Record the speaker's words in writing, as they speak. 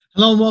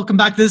Hello and welcome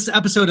back to this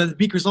episode of the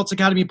Peak Results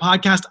Academy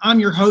podcast. I'm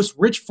your host,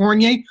 Rich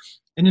Fournier.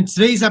 And in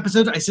today's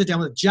episode, I sit down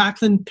with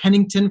Jacqueline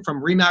Pennington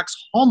from Remax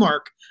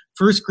Hallmark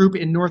First Group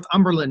in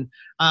Northumberland,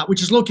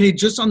 which is located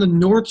just on the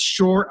north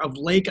shore of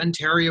Lake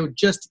Ontario,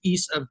 just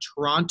east of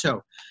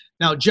Toronto.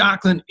 Now,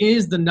 Jacqueline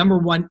is the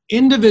 #1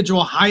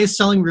 individual highest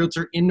selling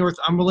realtor in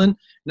Northumberland,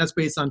 and that's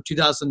based on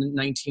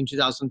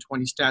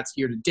 2019-2020 stats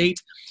year to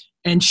date.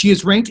 And she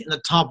is ranked in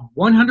the top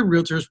 100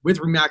 realtors with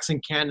Remax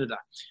in Canada.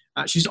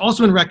 She's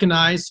also been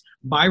recognized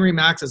by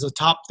Remax as a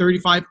top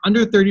 35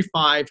 under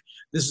 35.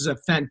 This is a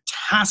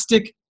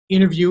fantastic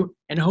interview,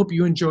 and I hope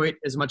you enjoy it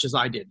as much as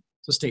I did.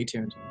 So stay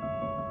tuned.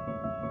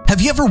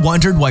 Have you ever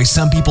wondered why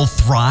some people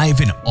thrive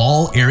in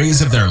all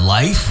areas of their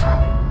life?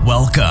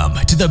 Welcome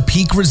to the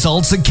Peak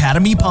Results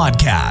Academy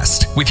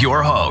podcast with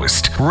your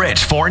host,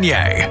 Rich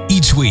Fournier.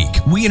 Each week,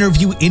 we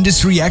interview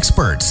industry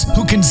experts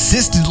who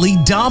consistently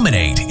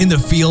dominate in the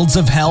fields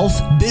of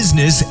health,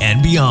 business,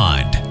 and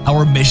beyond.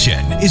 Our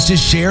mission is to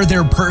share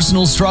their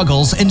personal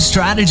struggles and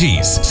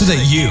strategies so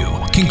that you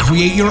can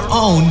create your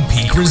own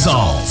peak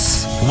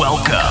results.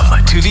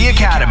 Welcome to the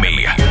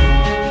Academy.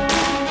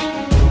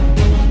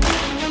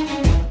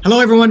 Hello,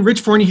 everyone.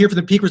 Rich Fournier here for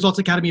the Peak Results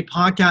Academy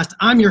podcast.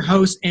 I'm your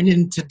host, and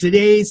in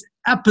today's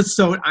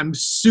episode, I'm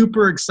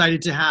super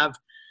excited to have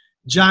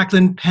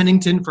Jacqueline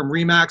Pennington from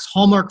Remax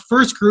Hallmark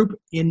First Group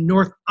in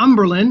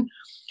Northumberland.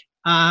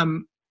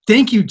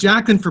 Thank you,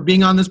 Jacqueline, for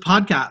being on this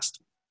podcast.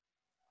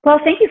 Well,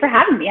 thank you for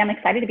having me. I'm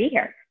excited to be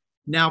here.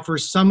 Now, for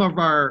some of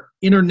our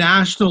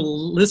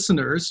international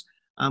listeners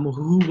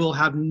who will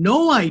have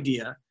no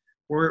idea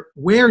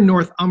where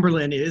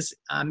Northumberland is,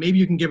 maybe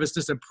you can give us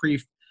just a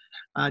brief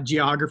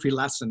geography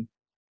lesson.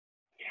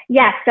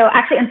 Yes. So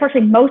actually,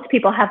 unfortunately, most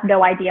people have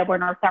no idea where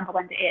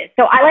Northumberland is.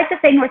 So I like to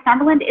say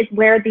Northumberland is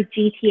where the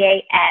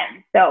GTA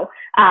ends. So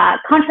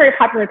contrary to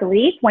popular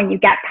belief, when you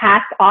get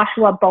past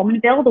Oshawa,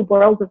 Bowmanville, the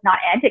world does not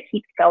end. It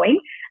keeps going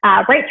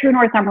right through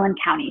Northumberland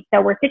County. So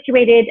we're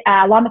situated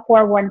along the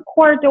 401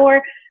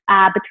 corridor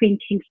between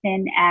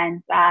Kingston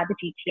and the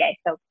GTA,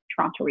 so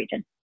Toronto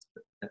region.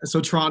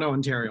 So Toronto,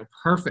 Ontario.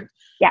 Perfect.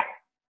 Yeah.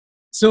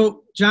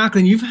 So,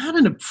 Jacqueline, you've had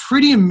a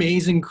pretty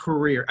amazing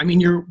career. I mean,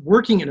 you're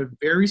working in a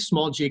very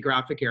small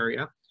geographic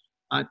area,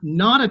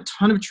 not a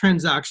ton of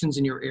transactions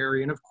in your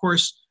area. And of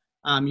course,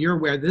 you're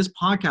aware this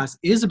podcast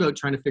is about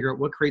trying to figure out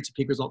what creates a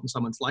peak result in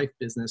someone's life,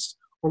 business,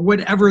 or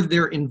whatever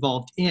they're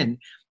involved in.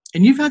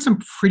 And you've had some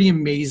pretty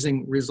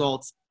amazing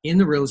results in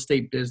the real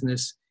estate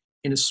business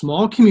in a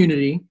small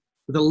community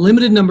with a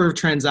limited number of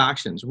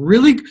transactions,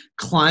 really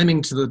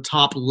climbing to the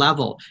top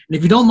level. And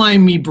if you don't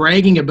mind me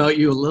bragging about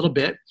you a little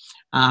bit,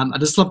 I'd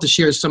just love to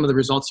share some of the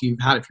results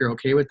you've had if you're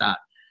okay with that.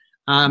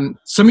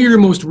 Some of your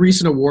most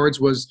recent awards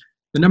was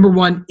the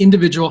 #1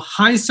 individual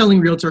highest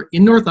selling realtor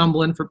in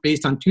Northumberland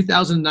based on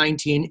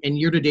 2019 and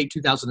year-to-date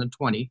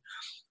 2020,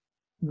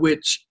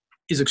 which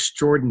is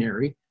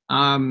extraordinary.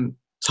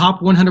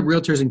 Top 100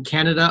 realtors in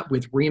Canada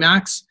with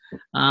Remax,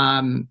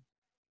 and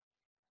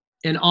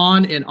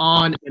on and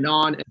on and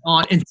on and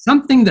on. And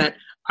something that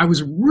I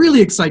was really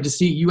excited to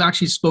see, you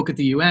actually spoke at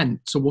the UN.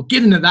 So we'll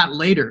get into that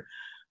later.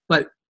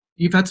 But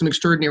you've had some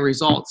extraordinary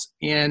results,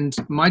 and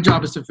my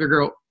job is to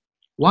figure out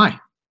why.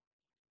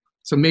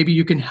 So maybe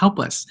you can help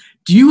us.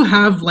 Do you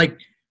have like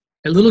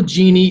a little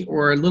genie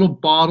or a little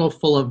bottle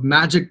full of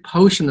magic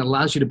potion that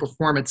allows you to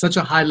perform at such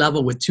a high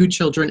level with 2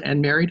 children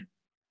and married?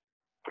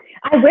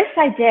 I wish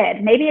I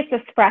did. Maybe it's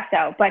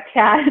espresso, but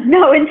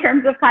no, in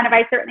terms of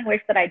I certainly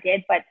wish that I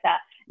did, but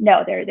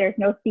no, there's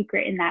no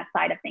secret in that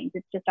side of things.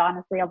 It's just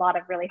honestly a lot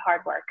of really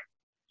hard work.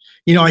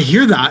 You know, I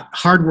hear that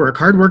hard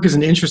work is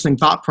an interesting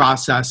thought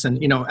process.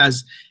 And,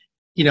 as,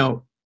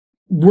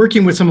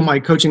 working with some of my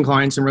coaching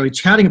clients and really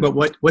chatting about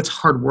what's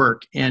hard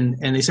work. And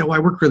they say, well, I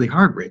work really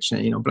hard, Rich,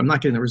 and, but I'm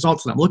not getting the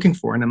results that I'm looking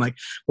for. And I'm like,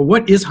 well,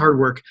 what is hard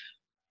work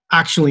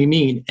actually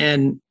mean?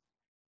 And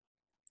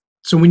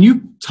so when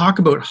you talk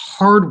about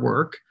hard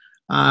work,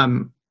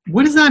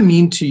 what does that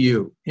mean to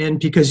you? And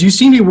because you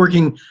seem to be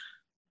working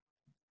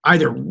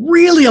either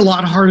really a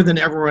lot harder than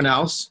everyone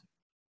else,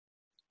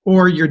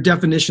 or your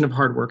definition of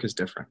hard work is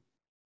different?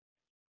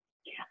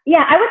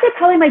 Yeah, I would say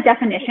probably my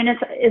definition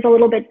is a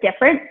little bit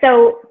different.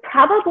 So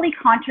probably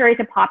contrary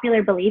to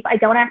popular belief, I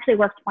don't actually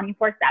work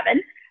 24/7.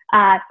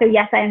 So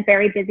yes, I am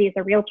very busy as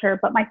a realtor,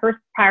 but my first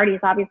priority is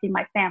obviously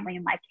my family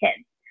and my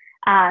kids.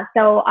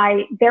 So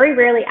I very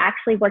rarely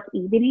actually work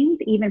evenings,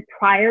 even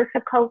prior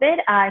to COVID.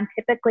 I'm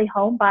typically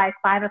home by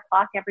 5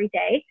 o'clock every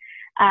day.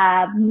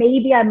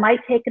 Maybe I might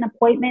take an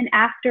appointment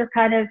after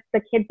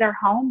the kids are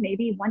home,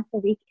 maybe once a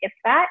week, if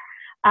that.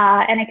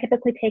 And I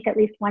typically take at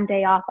least one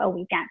day off a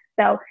weekend.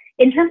 So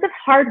in terms of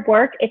hard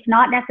work, it's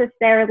not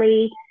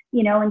necessarily,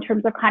 in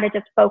terms of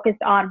just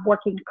focused on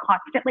working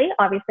constantly.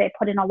 Obviously, I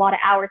put in a lot of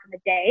hours in the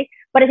day,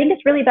 but I think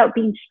it's really about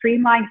being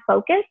streamlined,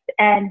 focused,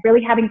 and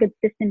really having good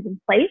systems in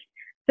place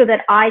so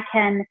that I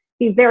can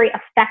be very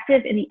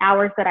effective in the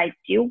hours that I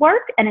do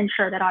work and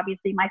ensure that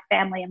obviously my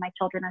family and my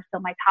children are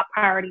still my top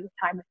priority with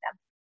time with them.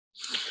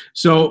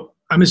 So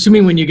I'm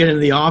assuming when you get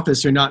into the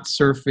office, you're not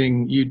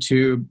surfing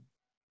YouTube,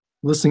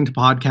 listening to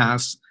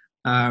podcasts.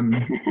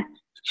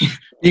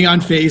 being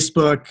on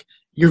Facebook,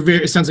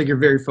 it sounds like you're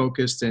very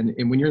focused, and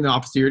when you're in the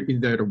office, you're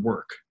there to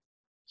work.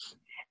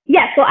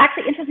 Yes. Well,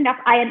 actually, interesting enough,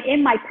 I am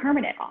in my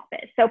permanent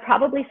office. So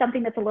probably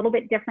something that's a little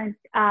bit different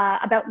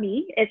about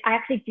me is I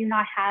actually do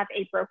not have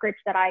a brokerage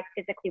that I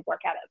physically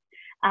work out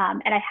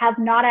of. And I have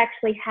not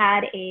actually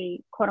had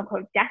a quote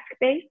unquote desk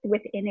base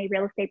within a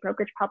real estate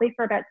brokerage probably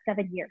for about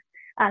 7 years.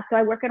 So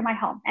I work out of my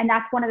home. And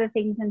that's one of the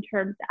things in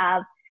terms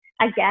of,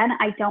 again,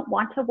 I don't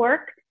want to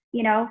work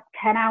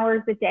 10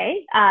 hours a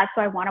day.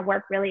 So I want to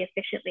work really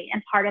efficiently.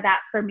 And part of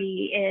that for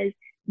me is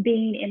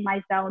being in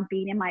my zone,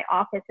 being in my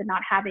office, and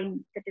not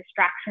having the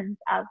distractions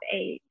of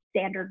a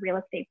standard real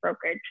estate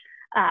brokerage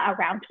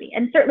around me.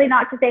 And certainly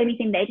not to say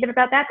anything negative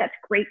about that. That's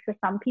great for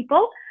some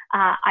people.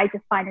 I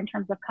just find in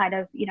terms of kind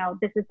of,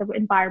 this is the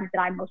environment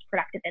that I'm most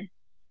productive in.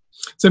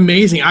 It's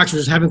amazing. Actually,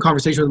 just having a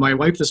conversation with my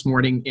wife this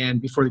morning,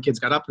 and before the kids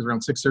got up, it was around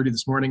 6:30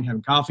 this morning,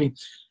 having coffee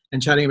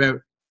and chatting about,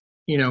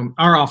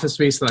 our office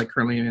space that I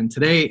currently am in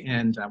today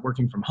and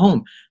working from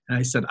home. And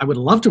I said, I would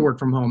love to work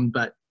from home,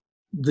 but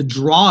the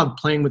draw of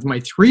playing with my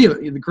three of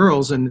the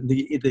girls and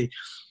the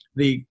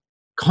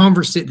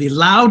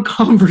loud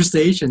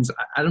conversations,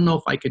 I don't know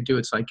if I could do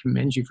it. So I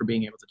commend you for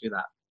being able to do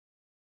that.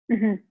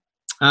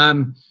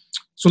 Mm-hmm.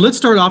 So let's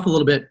start off a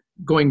little bit,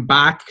 going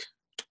back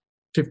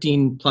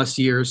 15 plus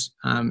years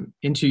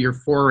into your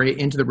foray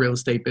into the real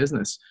estate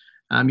business.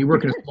 You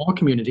work in a small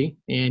community,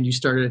 and you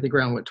started, I think,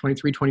 around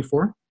 23,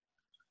 24?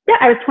 Yeah,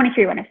 I was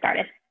 23 when I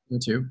started. Me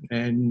too.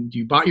 And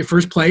you bought your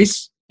first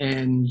place,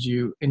 and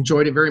you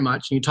enjoyed it very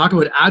much. And you talk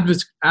about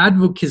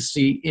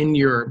advocacy in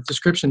your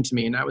description to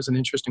me, and that was an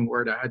interesting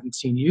word I hadn't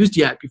seen used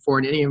yet before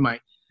in any of my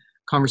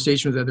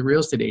conversation with other real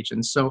estate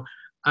agents. So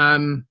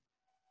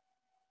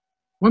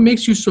what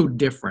makes you so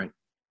different?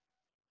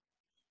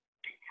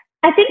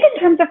 I think in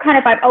terms of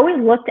I've always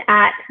looked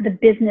at the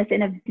business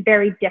in a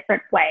very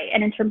different way.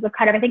 And in terms of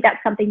I think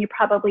that's something you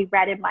probably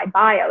read in my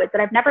bio, is that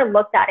I've never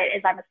looked at it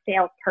as I'm a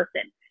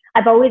salesperson.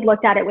 I've always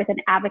looked at it with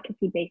an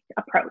advocacy-based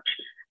approach.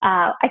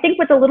 I think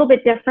what's a little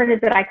bit different is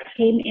that I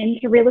came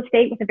into real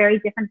estate with a very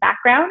different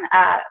background.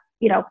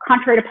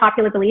 Contrary to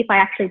popular belief, I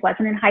actually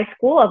wasn't in high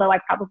school, although I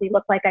probably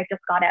looked like I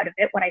just got out of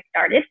it when I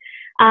started.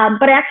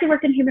 But I actually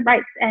worked in human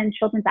rights and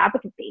children's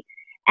advocacy.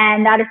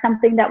 And that is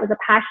something that was a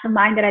passion of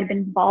mine that I'd been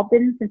involved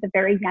in since a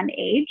very young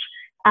age.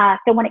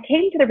 So when it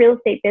came to the real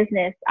estate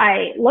business,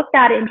 I looked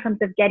at it in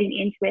terms of getting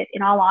into it.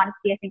 In all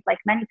honesty, I think like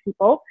many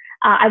people,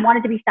 I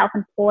wanted to be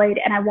self-employed,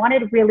 and I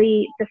wanted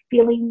really the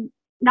feeling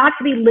not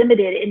to be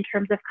limited in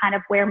terms of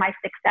where my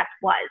success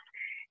was.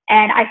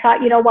 And I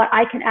thought,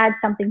 I can add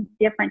something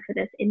different to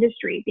this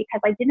industry, because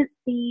I didn't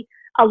see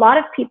a lot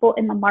of people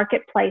in the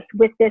marketplace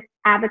with this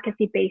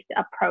advocacy-based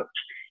approach.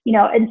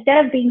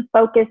 Instead of being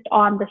focused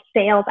on the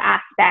sales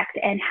aspect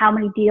and how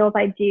many deals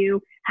I do,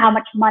 how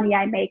much money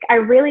I make, I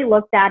really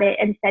looked at it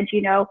and said,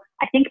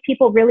 I think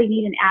people really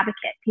need an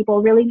advocate.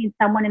 People really need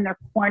someone in their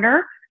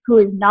corner who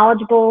is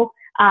knowledgeable,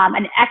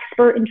 an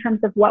expert in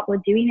terms of what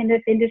we're doing in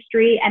this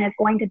industry, and is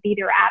going to be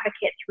their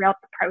advocate throughout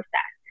the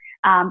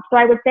process. So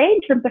I would say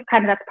in terms of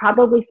that's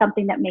probably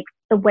something that makes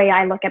the way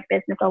I look at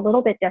business a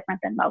little bit different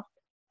than most.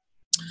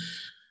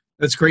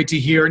 That's great to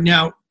hear.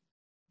 Now,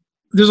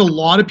 there's a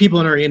lot of people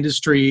in our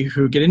industry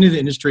who get into the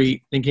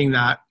industry thinking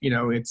that,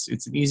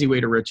 it's an easy way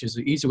to riches,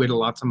 an easy way to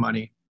lots of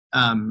money.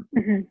 And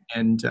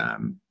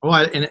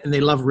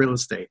they love real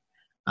estate.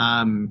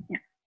 How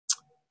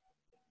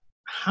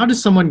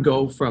does someone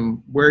go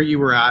from where you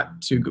were at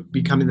to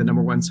becoming the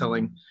number one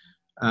selling,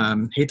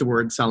 hate the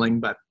word selling,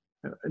 but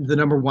the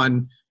number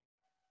one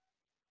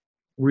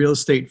real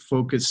estate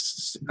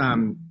focused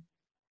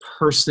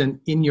person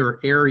in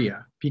your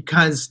area?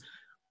 Because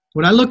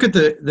when I look at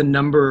the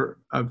number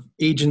of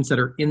agents that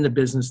are in the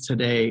business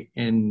today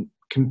and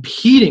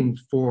competing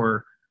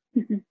for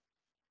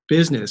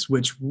business,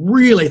 which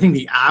really, I think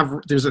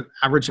there's an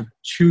average of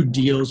 2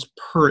 deals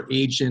per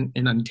agent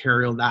in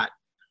Ontario that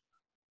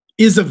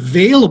is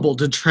available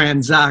to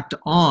transact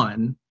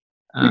on.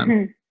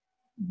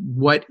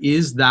 What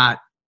is that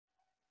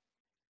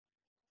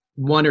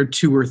 1 or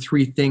 2 or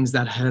 3 things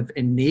that have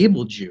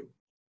enabled you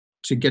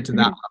to get to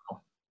that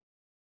level?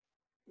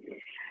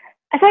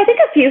 So I think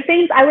a few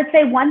things. I would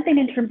say one thing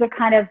in terms of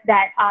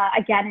that,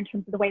 again, in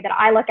terms of the way that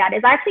I look at it,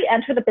 is I actually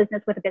entered the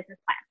business with a business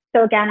plan.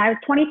 So again, I was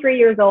 23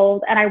 years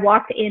old, and I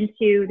walked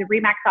into the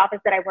RE/MAX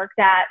office that I worked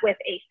at with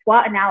a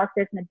SWOT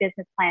analysis and a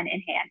business plan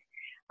in hand.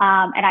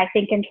 And I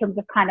think in terms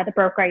of the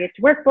broker I used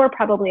to work for,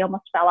 probably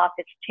almost fell off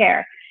its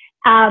chair.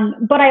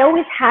 But I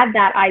always had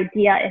that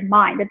idea in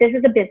mind that this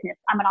is a business.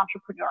 I'm an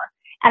entrepreneur.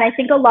 And I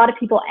think a lot of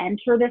people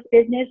enter this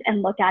business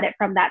and look at it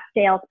from that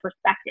sales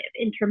perspective,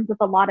 in terms of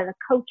a lot of the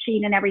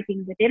coaching and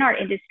everything within our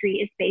industry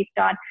is based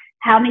on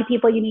how many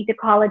people you need to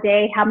call a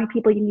day, how many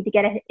people you need to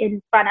get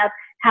in front of,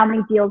 how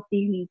many deals do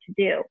you need to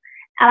do.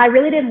 And I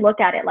really didn't look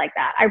at it like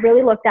that. I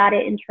really looked at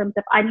it in terms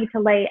of I need to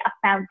lay a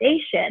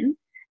foundation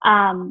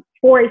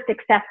for a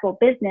successful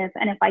business.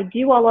 And if I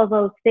do all of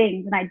those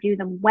things and I do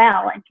them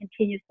well and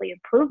continuously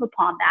improve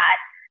upon that,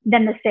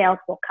 then the sales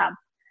will come.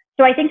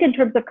 So I think in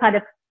terms of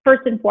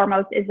first and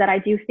foremost is that I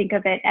do think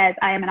of it as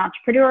I am an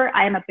entrepreneur.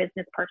 I am a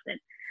business person.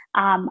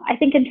 I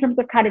think in terms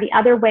of kind of the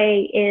other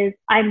way is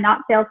I'm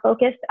not sales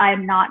focused.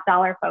 I'm not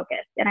dollar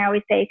focused. And I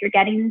always say if you're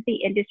getting into the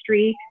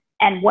industry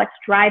and what's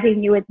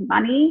driving you is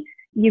money,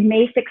 you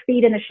may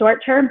succeed in the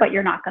short term, but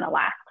you're not going to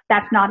last.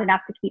 That's not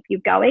enough to keep you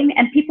going.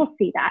 And people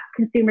see that.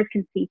 Consumers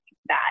can see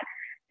that.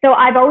 So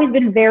I've always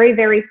been very,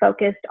 very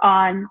focused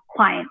on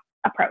client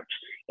approach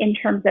in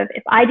terms of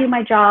if I do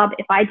my job,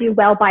 if I do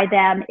well by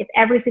them, if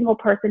every single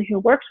person who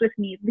works with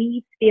me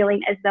leaves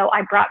feeling as though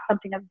I brought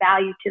something of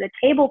value to the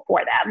table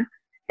for them,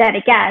 then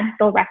again,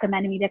 they'll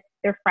recommend me to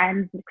their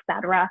friends,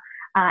 etc.,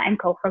 and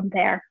go from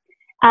there.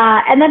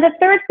 And then the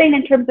third thing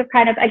in terms of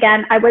kind of,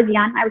 again, I was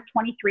young. I was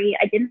 23.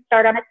 I didn't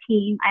start on a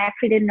team. I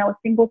actually didn't know a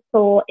single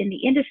soul in the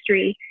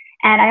industry.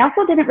 And I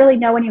also didn't really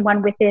know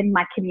anyone within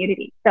my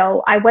community.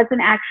 So I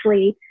wasn't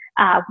actually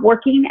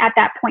working at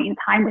that point in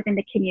time within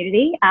the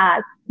community,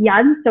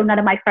 young. So none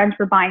of my friends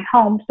were buying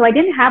homes. So I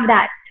didn't have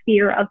that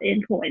sphere of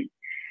influence.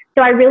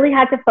 So I really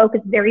had to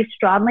focus very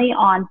strongly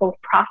on both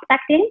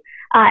prospecting,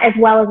 as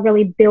well as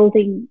really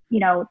building,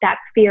 that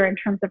sphere in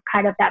terms of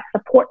kind of that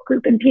support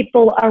group and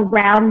people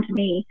around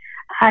me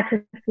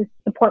to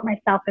support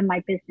myself in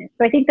my business.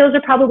 So I think those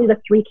are probably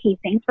the three key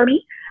things for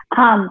me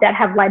that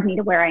have led me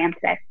to where I am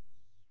today.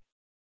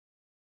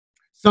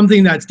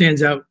 Something that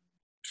stands out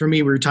for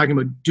me, we were talking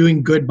about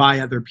doing good by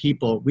other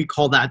people. We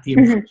call that the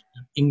impression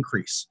of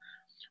increase.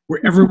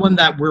 Where everyone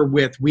that we're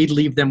with, we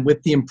leave them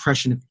with the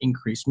impression of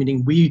increase,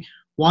 meaning we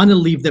want to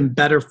leave them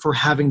better for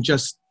having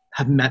just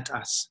have met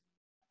us.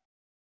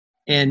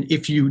 And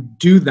if you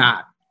do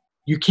that,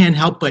 you can't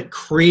help but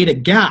create a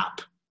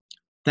gap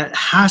that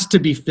has to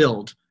be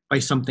filled by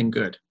something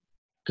good.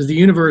 Because the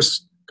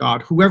universe,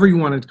 God, whoever you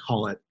want to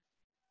call it,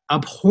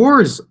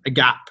 abhors a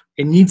gap.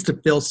 It needs to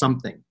fill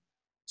something.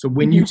 So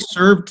when you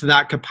serve to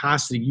that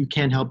capacity, you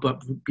can't help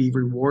but be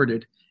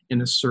rewarded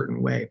in a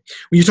certain way.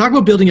 When you talk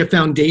about building a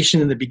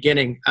foundation in the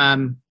beginning,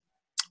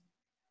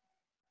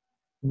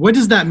 what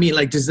does that mean?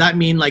 Like, does that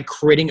mean like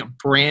creating a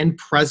brand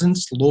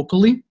presence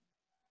locally?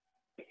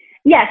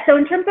 Yeah. So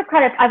in terms of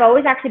kind of, I've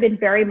always actually been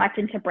very much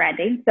into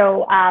branding.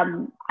 So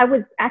I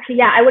was actually,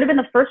 I would have been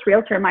the first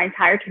realtor in my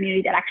entire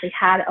community that actually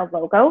had a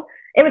logo.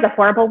 It was a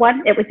horrible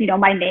one. It was,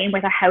 my name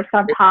with a house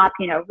on top,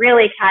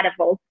 really kind of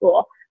old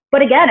school.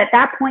 But again, at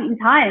that point in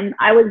time,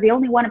 I was the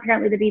only one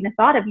apparently to be in the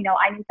thought of,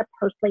 I need to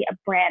personally a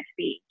brand to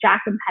be.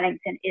 Jacqueline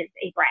Pennington is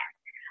a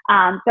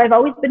brand. So I've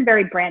always been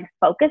very brand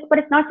focused, but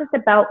it's not just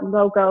about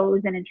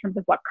logos and in terms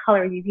of what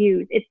color you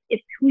use.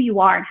 It's who you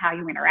are and how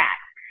you interact.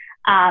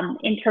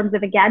 In terms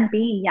of, again,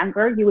 being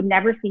younger, you would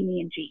never see me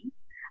in jeans.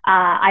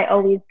 I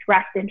always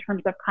dressed in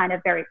terms of kind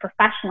of very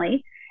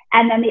professionally.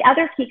 And then the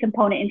other key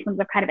component in terms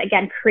of kind of,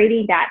 again,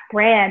 creating that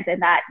brand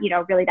and that,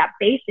 really that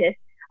basis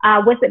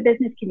was the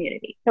business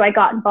community. So I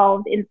got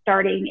involved in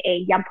starting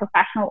a young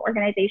professional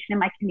organization in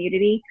my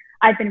community.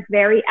 I've been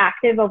very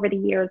active over the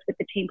years with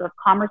the Chamber of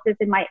Commerce's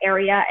in my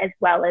area, as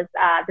well as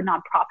the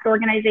nonprofit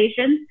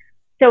organizations.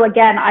 So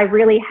again, I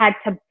really had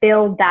to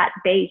build that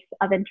base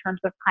of in terms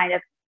of kind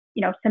of,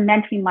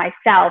 cementing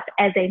myself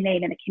as a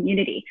name in the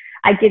community.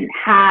 I didn't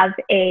have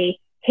a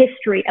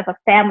history of a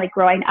family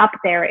growing up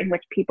there in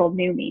which people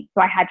knew me.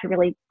 So I had to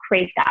really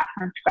create that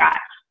from scratch.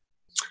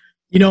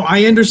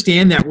 I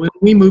understand that when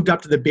we moved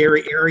up to the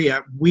Barrie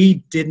area, we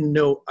didn't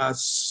know a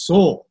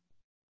soul.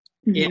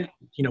 And,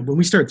 when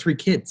we started 3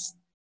 kids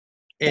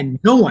and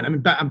no one,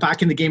 I'm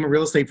back in the game of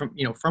real estate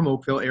from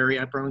Oakville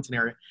area, Burlington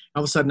area.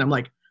 All of a sudden I'm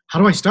like, how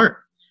do I start?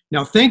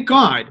 Now, thank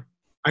God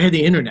I had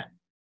the internet,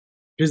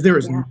 because there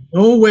was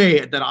no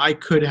way that I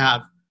could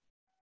have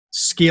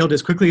scaled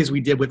as quickly as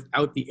we did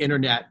without the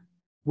internet,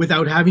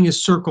 without having a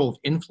circle of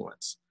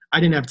influence.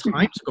 I didn't have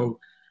time to go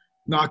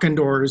knock on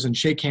doors and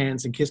shake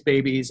hands and kiss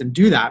babies and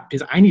do that,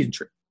 because I needed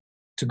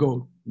to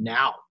go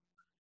now.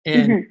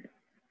 And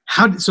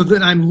so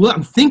then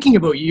I'm thinking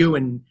about you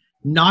and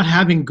not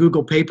having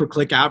Google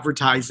pay-per-click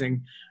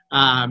advertising,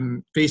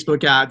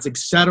 Facebook ads,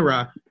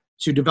 etc.,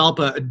 to develop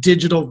a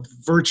digital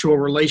virtual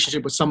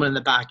relationship with someone in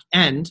the back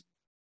end.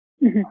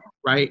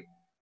 Right?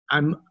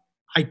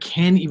 I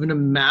can't even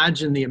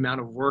imagine the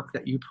amount of work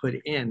that you put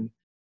in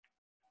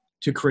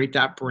to create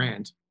that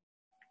brand.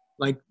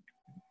 Like,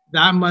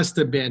 that must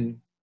have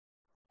been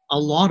a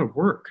lot of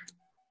work.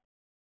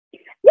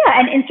 Yeah,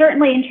 and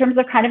certainly in terms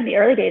of kind of the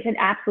early days, it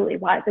absolutely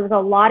was. There was a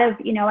lot of,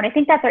 and I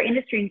think that's our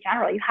industry in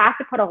general. You have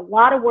to put a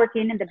lot of work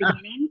in the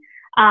beginning,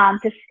 and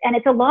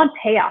it's a long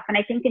payoff. And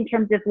I think in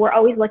terms of, we're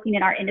always looking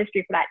in our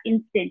industry for that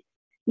instant,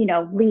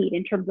 lead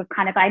in terms of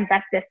kind of, I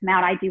invest this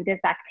amount, I do this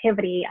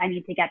activity, I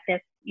need to get this,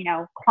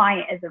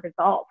 client as a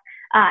result.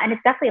 And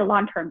it's definitely a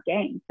long-term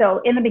game. So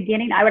in the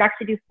beginning, I would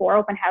actually do 4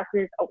 open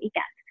houses a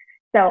weekend.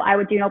 So I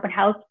would do an open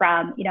house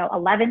from,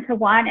 11 to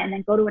 1, and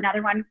then go to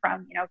another one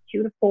from,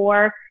 2 to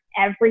 4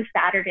 every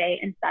Saturday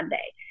and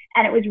Sunday.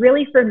 And it was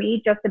really for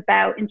me just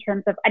about in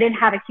terms of, I didn't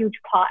have a huge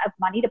pot of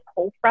money to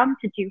pull from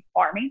to do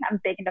farming.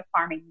 I'm big into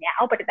farming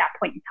now, but at that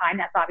point in time,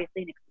 that's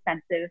obviously an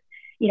expensive,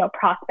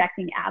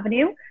 prospecting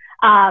avenue.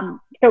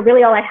 So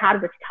really all I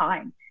had was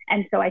time.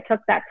 And so I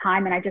took that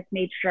time and I just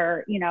made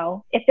sure, you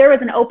know, if there was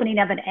an opening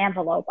of an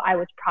envelope, I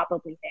was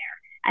probably there.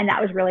 And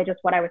that was really just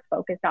what I was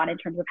focused on in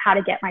terms of how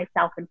to get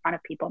myself in front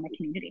of people in the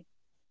community.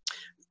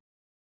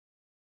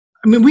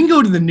 I mean, we can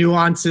go to the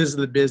nuances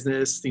of the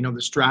business, you know,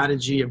 the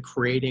strategy of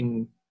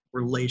creating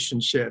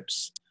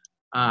relationships.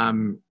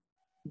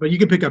 But you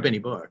can pick up any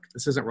book.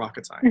 This isn't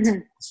rocket science. Mm-hmm.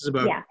 This is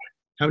about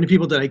how many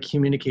people did I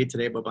communicate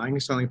today about buying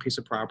and selling a piece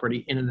of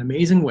property in an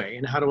amazing way,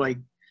 and how do I,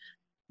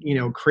 you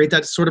know, create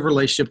that sort of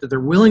relationship that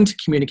they're willing to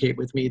communicate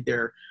with me,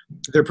 their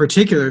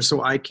particulars,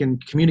 so I can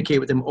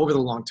communicate with them over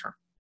the long term.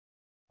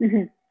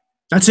 Mm-hmm.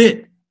 That's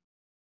it.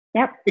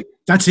 Yep.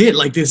 That's it.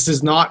 Like, this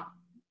is not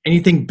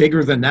anything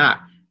bigger than that.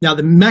 Now,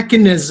 the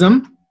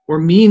mechanism or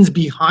means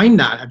behind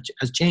that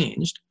has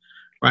changed,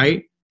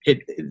 right?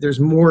 There's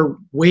more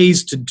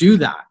ways to do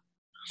that.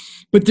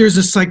 But there's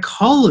a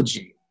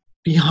psychology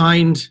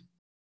behind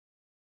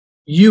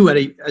you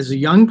as a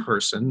young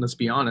person, let's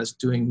be honest,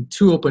 doing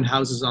 2 open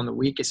houses on the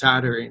week,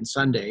 Saturday and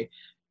Sunday,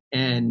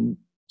 and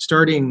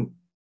starting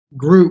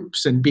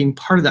groups and being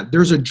part of that.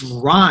 There's a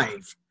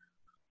drive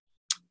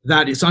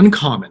that is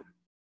uncommon.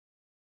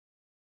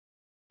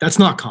 That's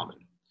not common.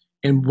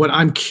 And what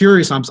I'm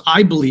curious on is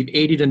I believe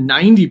 80 to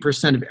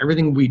 90% of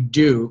everything we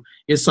do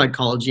is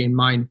psychology and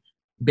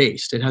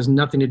mind-based. It has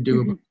nothing to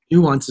do with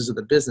nuances of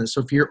the business.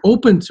 So if you're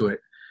open to it,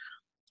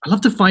 I'd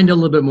love to find out a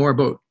little bit more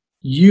about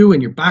you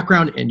and your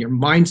background and your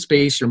mind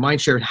space, your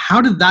mind share.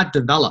 How did that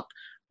develop?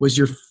 Was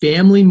your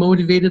family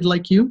motivated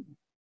like you?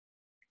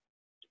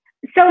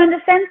 So in the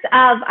sense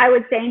of, I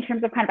would say in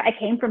terms of kind of, I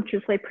came from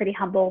truthfully pretty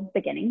humble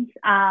beginnings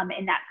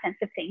in that sense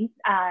of things.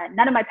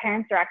 None of my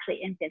parents are actually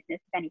in business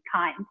of any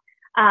kind.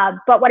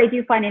 But what I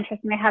do find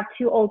interesting, I have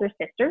 2 older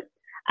sisters,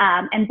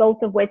 and both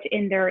of which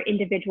in their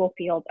individual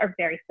fields are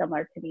very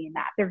similar to me in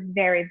that they're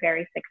very,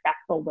 very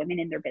successful women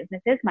in their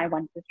businesses. My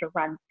one sister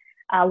runs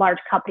a large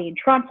company in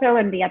Toronto,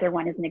 and the other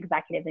one is an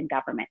executive in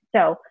government.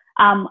 So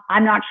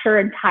I'm not sure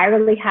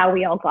entirely how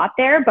we all got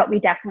there, but we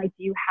definitely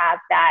do have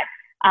that,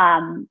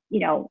 you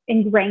know,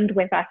 ingrained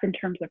with us in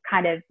terms of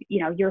kind of,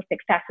 you know, your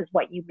success is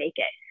what you make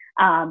it.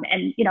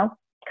 And, you know,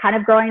 kind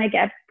of growing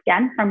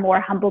again from more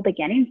humble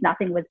beginnings,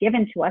 nothing was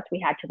given to us. We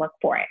had to work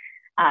for it.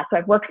 So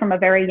I've worked from a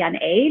very young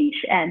age,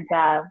 and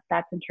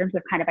that's in terms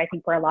of kind of, I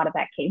think, where a lot of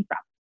that came from.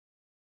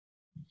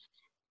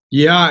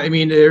 Yeah, I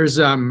mean, there's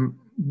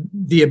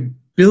the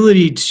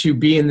ability to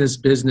be in this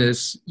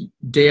business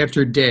day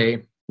after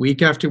day,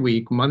 week after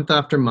week, month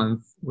after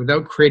month,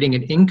 without creating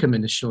an income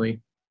initially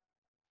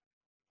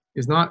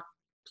is not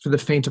for the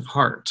faint of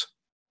heart.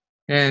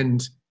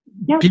 And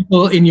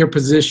people in your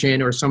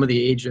position, or some of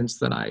the agents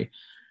that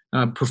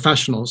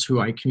professionals who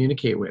I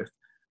communicate with,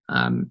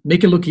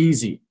 make it look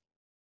easy.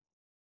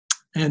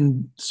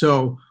 And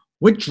so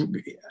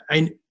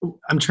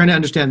I'm trying to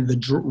understand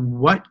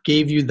what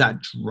gave you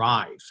that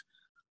drive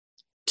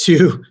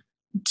to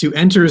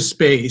enter a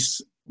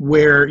space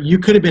where you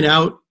could have been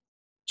out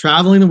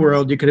traveling the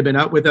world, you could have been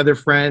out with other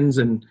friends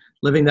and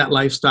living that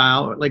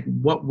lifestyle. Like,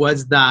 what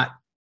was that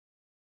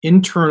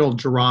internal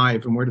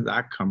drive, and where did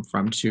that come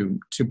from to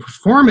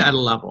perform at a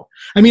level?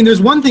 I mean,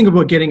 there's one thing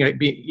about being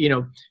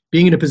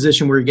in a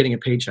position where you're getting a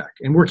paycheck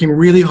and working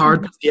really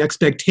hard, but the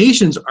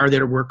expectations are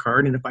there to work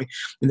hard. And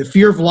and the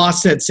fear of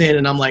loss sets in,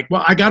 and I'm like,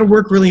 well, I got to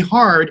work really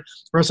hard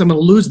or else I'm going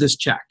to lose this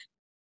check.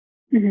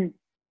 Mm-hmm.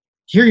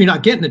 Here, you're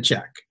not getting a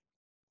check.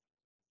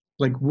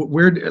 Like,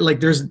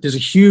 there's a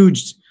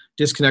huge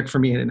disconnect for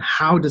me. And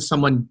how does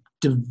someone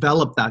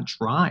develop that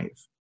drive?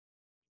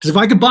 Because if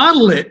I could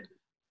bottle it,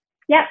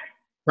 yep.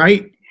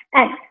 Right.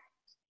 And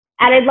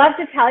I'd love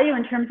to tell you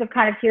in terms of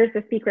kind of, here's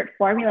the secret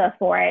formula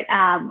for it.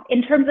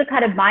 In terms of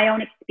kind of my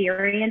own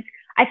experience,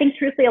 I think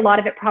truthfully, a lot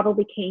of it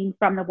probably came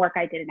from the work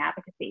I did in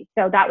advocacy.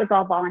 So that was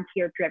all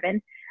volunteer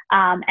driven.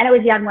 And I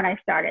was young when I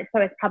started.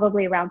 So I was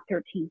probably around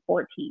 13,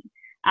 14.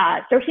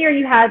 So here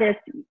you have this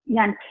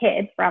young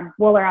kid from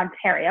Wooler,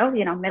 Ontario,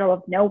 you know, middle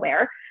of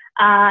nowhere.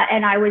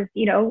 And I was,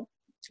 you know,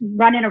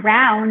 running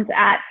around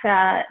at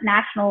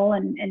national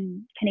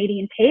and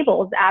Canadian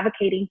tables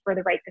advocating for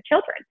the rights of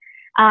children.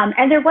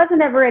 And there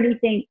wasn't ever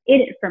anything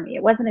in it for me.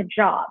 It wasn't a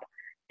job.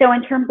 So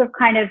in terms of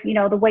kind of, you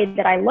know, the way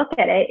that I look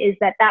at it is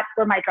that that's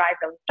where my drive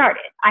really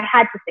started. I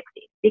had to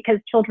succeed because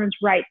children's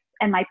rights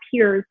and my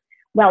peers'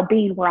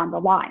 well-being were on the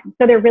line.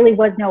 So there really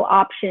was no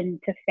option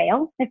to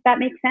fail, if that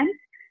makes sense.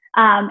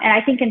 And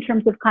I think in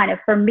terms of kind of,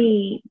 for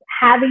me,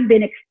 having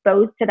been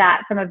exposed to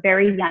that from a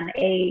very young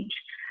age,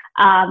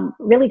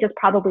 really just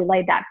probably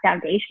laid that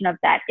foundation of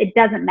that. It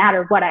doesn't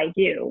matter what I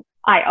do.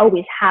 I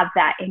always have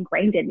that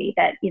ingrained in me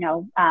that, you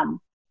know,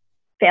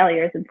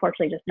 failure is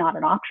unfortunately just not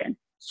an option.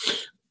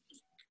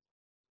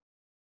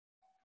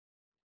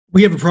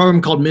 We have a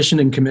program called Mission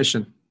and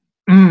Commission,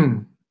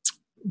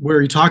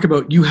 where you talk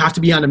about you have to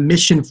be on a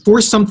mission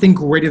for something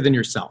greater than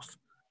yourself.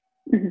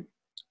 Mm-hmm.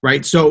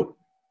 Right? So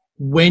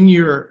when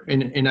you're,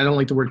 and I don't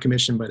like the word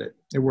commission, but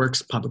it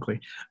works publicly.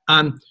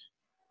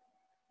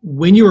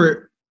 When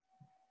you're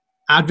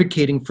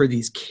advocating for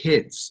these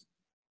kids,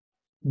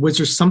 was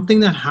there something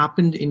that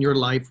happened in your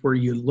life where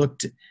you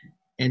looked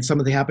and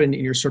something happened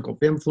in your circle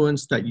of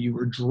influence that you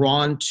were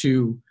drawn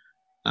to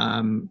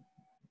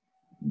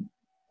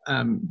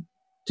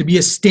be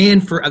a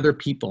stand for other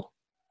people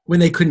when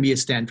they couldn't be a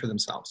stand for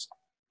themselves?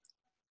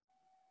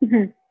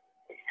 Mm-hmm.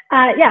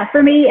 Yeah,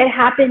 for me, it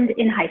happened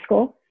in high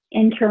school.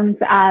 In terms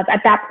of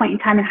at that point in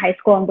time in high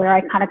school and where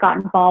I kind of got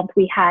involved,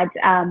 we had,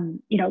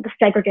 the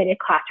segregated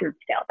classroom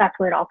still. That's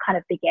where it all kind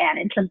of began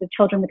in terms of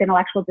children with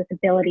intellectual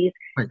disabilities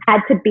had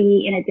to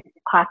be in a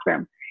different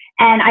classroom.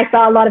 And I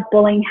saw a lot of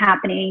bullying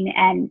happening,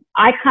 and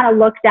I kind of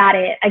looked at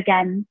it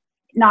again,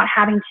 not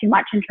having too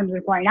much in terms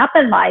of growing up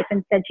in life,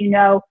 and said,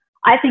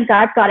 I think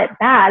I've got it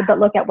bad, but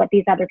look at what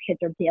these other kids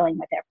are dealing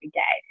with every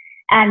day.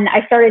 And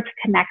I started to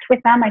connect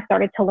with them. I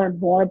started to learn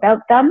more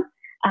about them.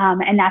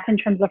 And that's in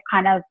terms of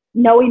kind of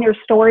knowing their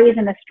stories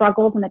and the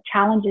struggles and the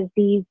challenges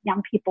these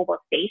young people were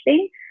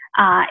facing,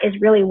 is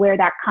really where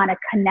that kind of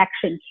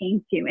connection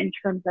came to, in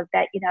terms of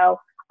that,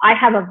 I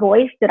have a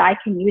voice that I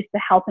can use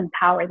to help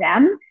empower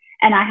them.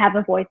 And I have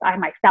a voice I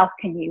myself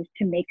can use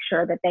to make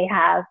sure that they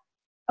have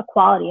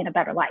equality and a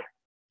better life.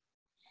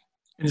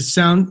 And it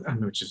sounds,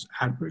 which is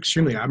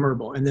extremely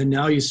admirable. And then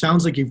now it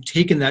sounds like you've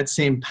taken that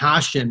same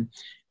passion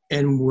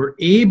and were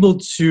able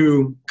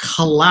to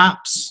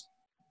collapse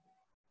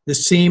the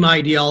same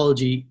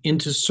ideology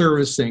into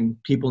servicing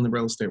people in the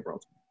real estate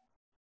world.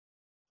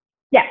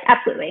 Yeah,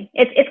 absolutely.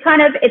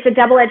 It's a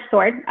double-edged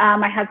sword.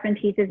 My husband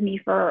teases me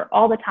for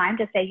all the time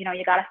to say, you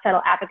got to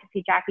settle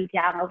advocacy Jackie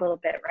down a little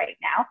bit right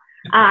now.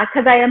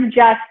 Cause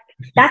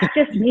that's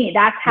just me.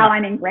 That's how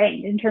I'm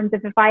ingrained, in terms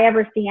of if I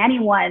ever see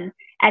anyone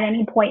at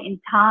any point in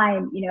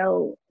time,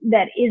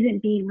 that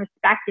isn't being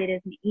respected,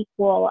 isn't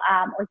equal,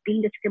 or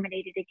being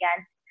discriminated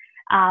against,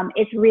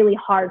 it's really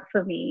hard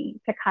for me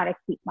to kind of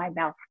keep my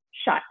mouth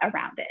shut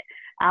around it.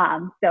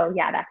 So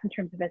yeah, that's in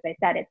terms of, as I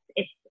said,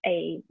 it's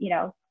a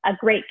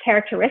great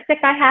characteristic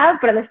I have,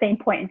 but at the same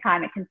point in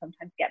time, it can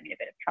sometimes get me in a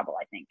bit of trouble,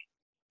 I think.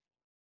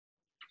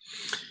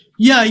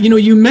 Yeah,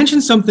 you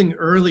mentioned something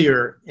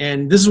earlier,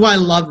 and this is why I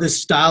love this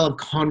style of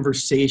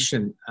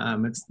conversation.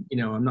 It's,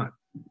 I'm not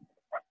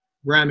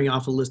ramming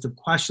off a list of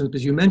questions,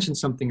 because you mentioned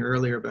something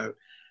earlier about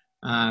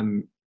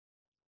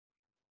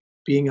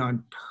being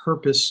on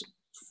purpose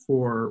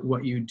for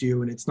what you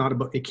do, and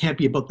it can't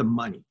be about the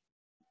money.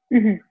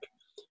 Mm-hmm.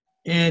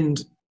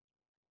 And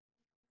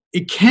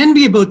it can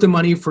be about the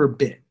money for a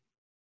bit.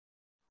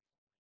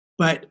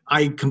 But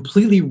I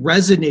completely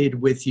resonated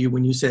with you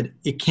when you said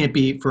it can't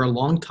be for a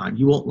long time.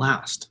 You won't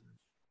last.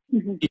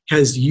 Mm-hmm.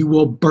 Because you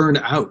will burn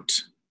out.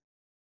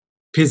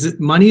 Because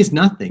money is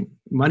nothing.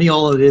 Money,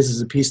 all it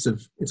is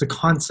it's a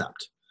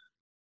concept.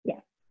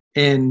 Yeah.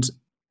 And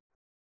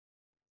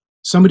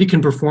somebody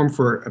can perform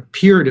for a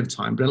period of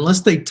time, but unless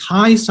they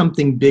tie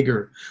something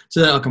bigger to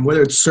that outcome,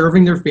 whether it's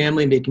serving their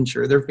family, making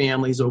sure their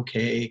family's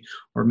okay,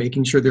 or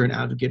making sure they're an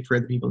advocate for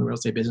other people in the real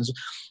estate business.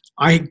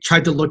 I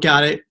tried to look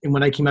at it, and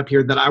when I came up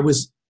here, that I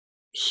was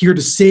here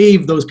to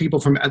save those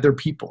people from other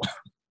people.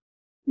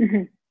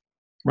 Mm-hmm.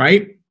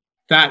 Right?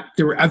 That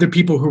there were other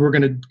people who were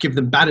going to give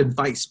them bad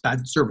advice,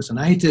 bad service. And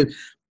I had to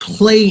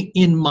play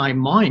in my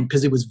mind,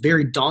 because it was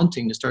very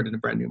daunting to start in a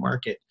brand new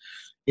market,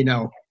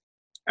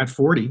 at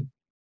 40.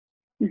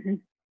 Mm-hmm.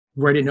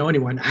 Where I didn't know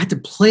anyone. I had to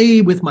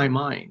play with my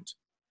mind.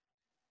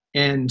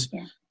 And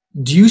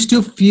do you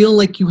still feel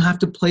like you have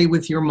to play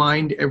with your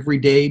mind every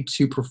day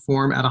to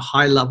perform at a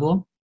high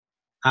level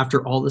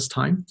after all this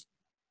time?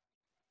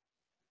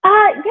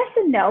 Yes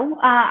and no.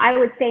 I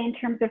would say in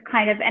terms of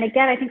and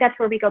again, I think that's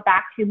where we go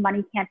back to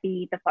money can't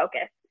be the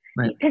focus.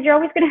 Right. Because you're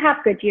always going to have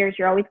good years.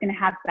 You're always going to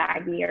have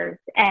bad years.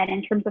 And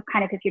in terms of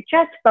if you're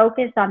just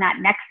focused on that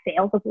next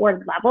sales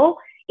award level,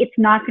 it's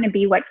not going to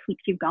be what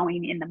keeps you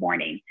going in the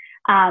morning.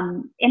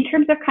 In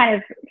terms of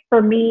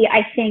for me,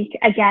 I think,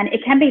 again,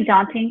 it can be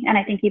daunting. And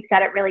I think you've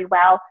said it really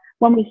well.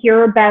 When we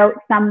hear about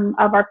some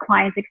of our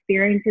clients'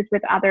 experiences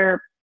with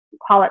other,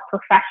 call it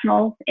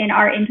professionals in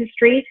our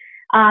industry.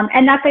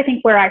 And that's, I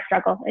think, where I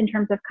struggle in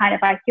terms of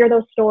I hear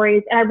those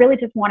stories, and I really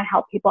just want to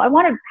help people. I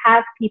want to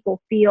have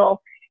people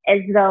feel as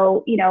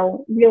though,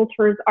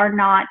 realtors are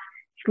not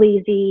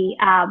sleazy,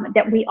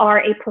 that we are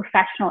a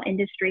professional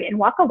industry, and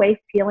walk away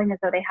feeling as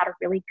though they had a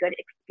really good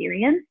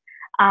experience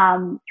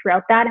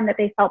throughout that, and that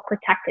they felt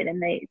protected,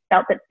 and they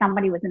felt that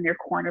somebody was in their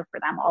corner for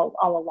them all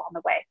along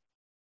the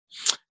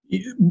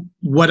way.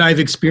 What I've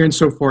experienced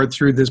so far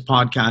through this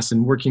podcast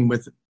and working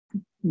with,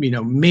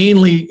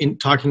 mainly in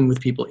talking with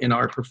people in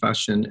our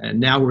profession, and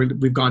now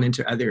we've gone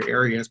into other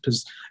areas,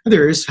 because other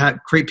areas had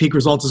great peak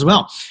results as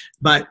well.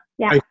 But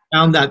I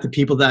found that the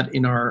people that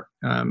in our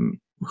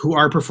who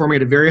are performing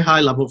at a very high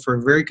level for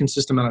a very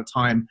consistent amount of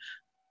time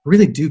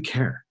really do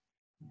care.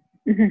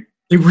 Mm-hmm.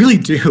 They really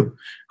do,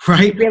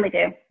 right? They really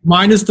do.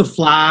 Minus the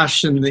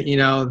flash and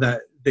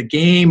the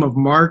game of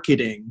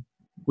marketing,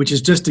 which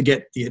is just to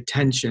get the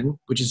attention,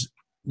 which is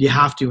you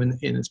have to in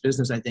this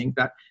business. I think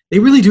that they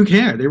really do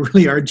care. They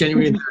really are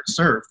genuinely there to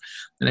serve.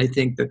 And I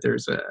think that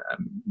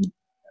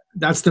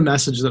that's the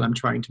message that I'm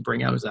trying to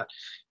bring out, is that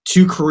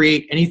to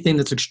create anything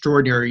that's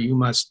extraordinary, you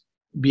must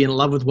be in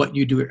love with what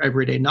you do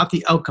every day, not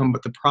the outcome,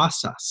 but the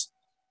process.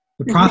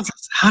 The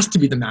process has to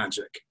be the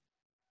magic.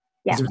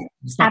 Yeah,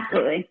 It's not,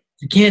 absolutely.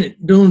 you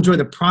don't enjoy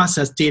the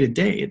process day to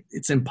day.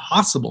 It's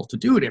impossible to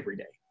do it every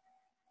day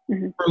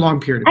for a long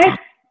period of time.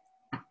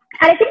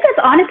 And I think that's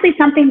honestly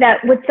something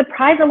that would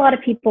surprise a lot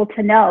of people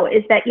to know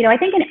is that, I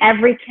think in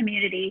every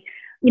community,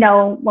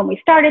 when we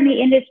start in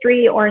the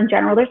industry or in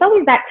general, there's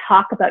always that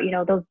talk about,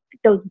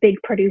 those big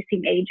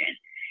producing agents.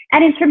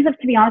 And in terms of,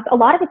 to be honest, a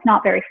lot of it's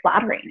not very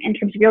flattering in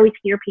terms of you always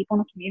hear people in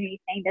the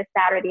community saying this,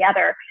 that, or the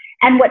other.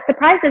 And what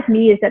surprises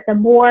me is that the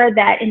more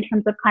that in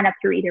terms of kind of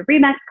through either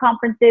REMAX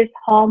conferences,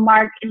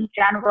 Hallmark in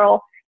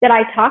general, that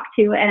I talk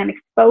to and I'm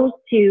exposed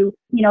to,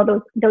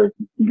 those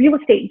real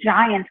estate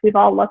giants we've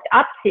all looked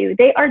up to,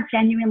 they are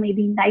genuinely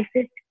the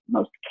nicest,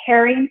 most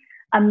caring,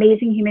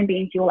 amazing human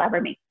beings you will ever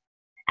meet.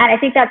 And I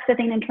think that's the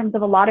thing in terms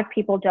of a lot of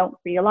people don't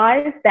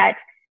realize that,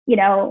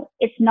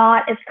 it's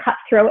not as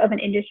cutthroat of an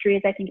industry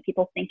as I think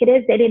people think it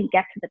is. They didn't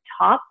get to the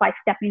top by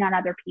stepping on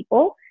other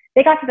people.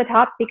 They got to the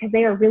top because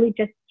they are really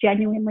just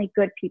genuinely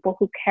good people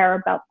who care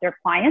about their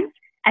clients,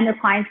 and their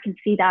clients can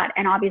see that.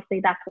 And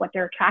obviously that's what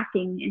they're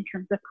attracting in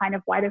terms of kind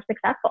of why they're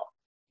successful.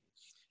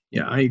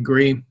 Yeah, I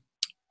agree.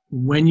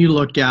 When you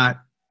look at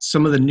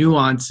some of the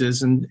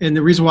nuances, and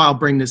the reason why I'll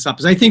bring this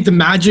up is I think the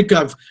magic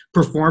of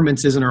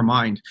performance is in our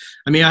mind.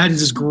 I mean, I had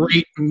this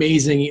great,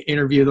 amazing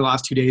interview the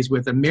last 2 days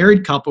with a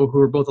married couple who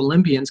are both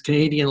Olympians,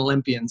 Canadian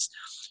Olympians,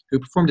 who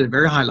performed at a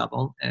very high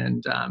level.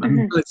 And I'm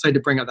really excited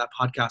to bring out that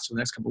podcast for the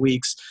next couple of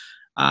weeks.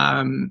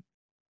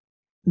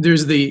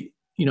 There's the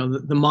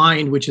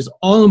mind, which is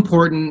all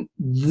important,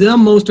 the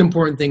most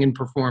important thing in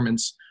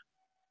performance.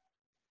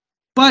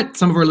 But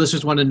some of our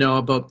listeners want to know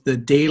about the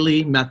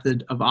daily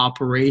method of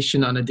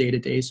operation on a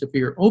day-to-day. So if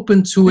you're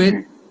open to it,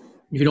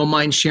 if you don't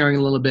mind sharing a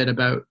little bit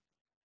about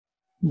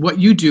what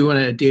you do on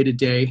a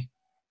day-to-day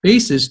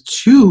basis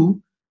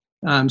to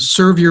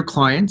serve your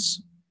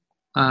clients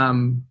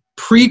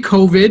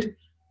pre-COVID,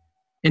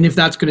 and if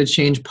that's going to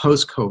change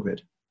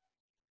post-COVID.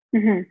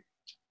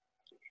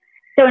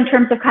 So in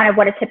terms of kind of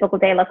what a typical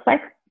day looks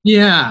like?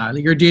 Yeah,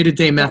 your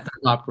day-to-day method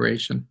of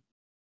operation.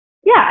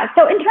 Yeah.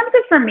 So in terms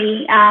of, for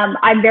me,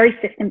 I'm very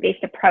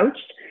system-based approach.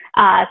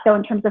 So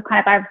in terms of kind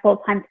of, I have a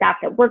full-time staff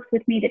that works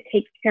with me that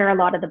takes care of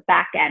a lot of the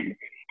back end.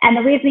 And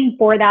the reasoning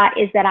for that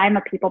is that I'm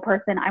a people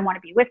person. I want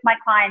to be with my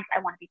clients. I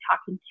want to be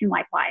talking to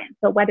my clients.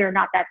 So whether or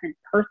not that's in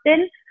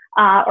person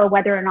or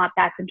whether or not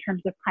that's in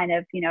terms of kind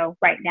of,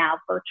 right now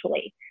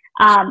virtually.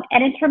 And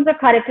in terms of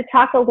kind of to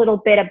talk a little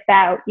bit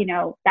about,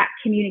 that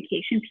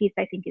communication piece,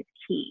 I think is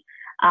key.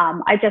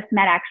 I just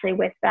met actually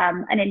with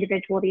an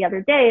individual the other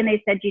day, and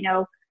they said,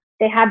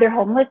 they had their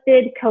home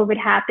listed, COVID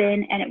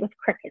happened, and it was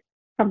crickets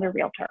from their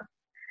realtor.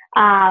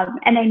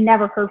 And they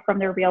never heard from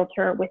their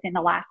realtor within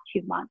the last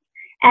 2 months.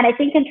 And I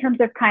think in terms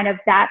of kind of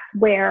that's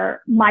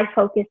where my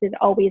focus is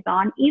always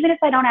on, even if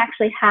I don't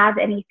actually have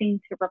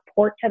anything to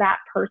report to that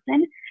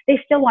person,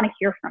 they still want to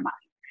hear from us.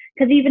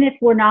 Because even if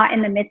we're not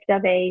in the midst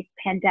of a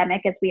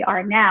pandemic as we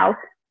are now,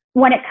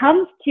 when it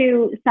comes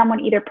to someone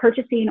either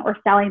purchasing or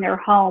selling their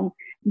home,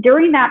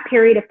 during that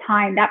period of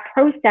time, that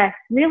process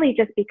really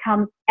just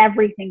becomes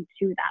everything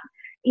to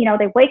them.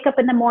 They wake up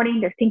in the morning,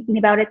 they're thinking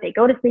about it. They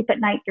go to sleep at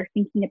night, they're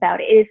thinking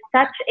about it. It is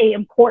such an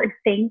important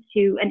thing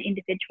to an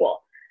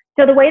individual.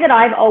 So the way that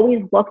I've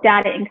always looked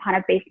at it and kind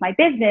of based my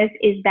business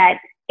is that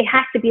it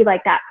has to be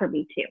like that for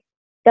me too.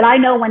 That I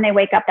know when they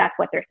wake up, that's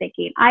what they're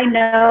thinking. I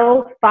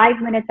know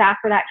 5 minutes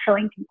after that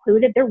showing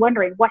concluded, they're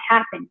wondering what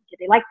happened. Did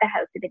they like the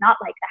house? Did they not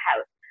like the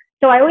house?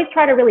 So I always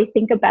try to really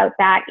think about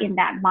that in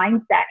that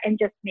mindset and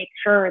just make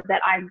sure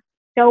that I'm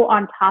so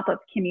on top of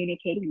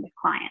communicating with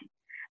clients.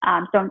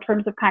 So in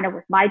terms of kind of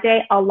with my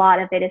day, a lot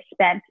of it is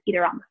spent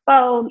either on the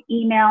phone,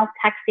 email,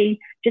 texting,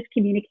 just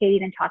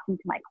communicating and talking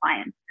to my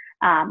clients.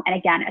 And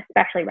again,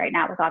 especially right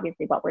now with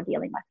obviously what we're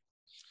dealing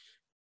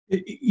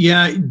with.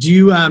 Yeah.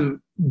 Do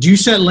you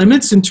set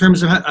limits in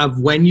terms of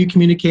when you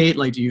communicate?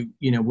 Like,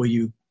 will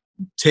you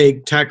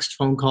take text,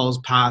 phone calls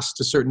past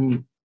a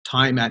certain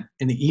time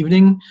in the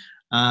evening?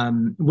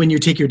 When you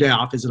take your day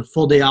off, is it a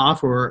full day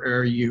off, or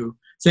are you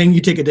saying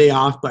you take a day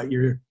off, but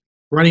you're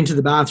running to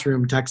the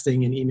bathroom,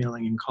 texting and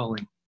emailing and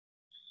calling?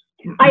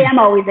 I am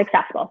always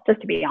accessible,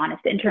 just to be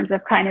honest, in terms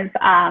of kind of,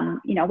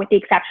 with the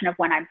exception of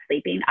when I'm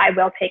sleeping. I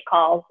will take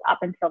calls up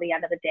until the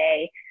end of the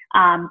day,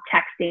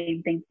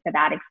 texting, things to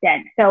that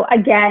extent. So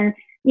again,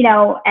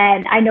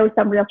 and I know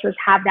some realtors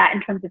have that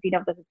in terms of,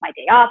 this is my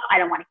day off. I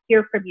don't want to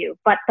hear from you.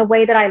 But the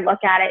way that I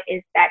look at it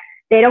is that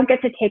they don't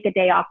get to take a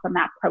day off from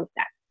that process.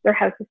 Their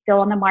house is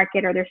still on the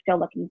market or they're still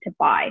looking to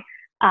buy.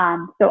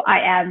 So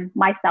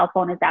my cell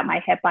phone is at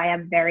my hip. I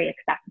am very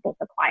accessible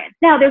to clients.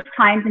 Now there's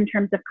times in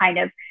terms of kind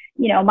of,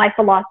 my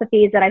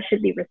philosophy is that I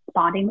should be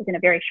responding within a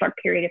very short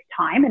period of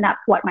time. And that's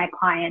what my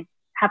clients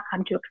have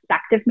come to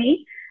expect of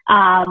me.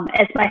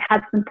 As my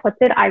husband puts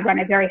it, I run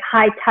a very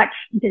high touch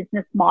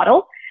business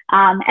model.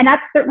 And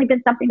that's certainly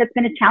been something that's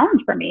been a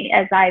challenge for me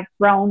as I've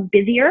grown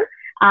busier.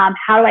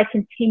 How do I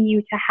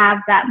continue to have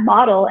that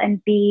model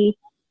and be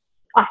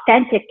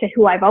authentic to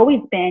who I've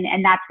always been?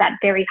 And that's that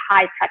very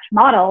high touch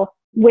model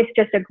with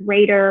just a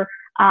greater,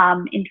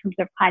 in terms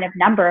of kind of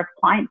number of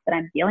clients that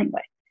I'm dealing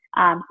with.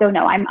 So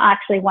no, I'm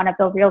actually one of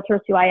those realtors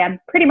who I am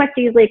pretty much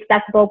easily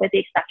accessible, with the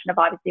exception of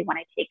obviously when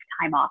I take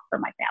time off for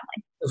my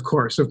family. Of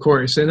course, of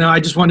course. And I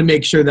just want to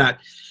make sure that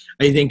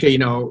I think,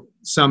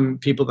 some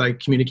people that I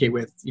communicate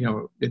with,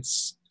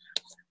 it's,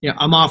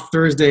 I'm off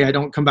Thursday. I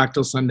don't come back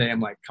till Sunday.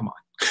 I'm like, come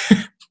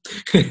on.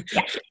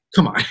 Yeah.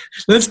 Come on.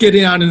 Let's get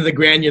down into the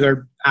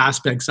granular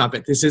aspects of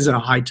it. This is a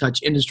high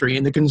touch industry,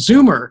 and the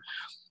consumer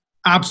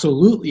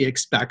absolutely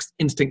expects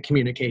instant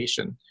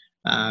communication.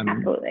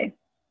 Absolutely.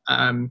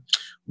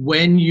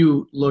 When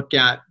you look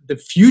at the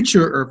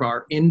future of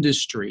our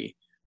industry,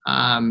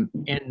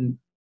 and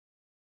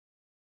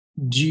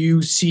do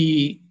you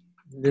see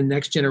the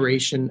next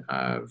generation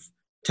of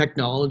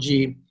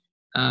technology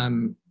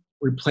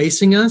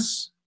replacing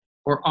us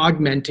or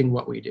augmenting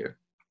what we do?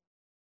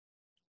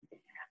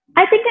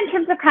 I think in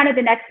terms of kind of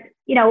the next,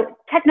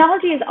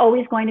 technology is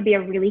always going to be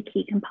a really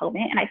key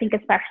component. And I think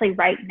especially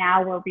right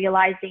now, we're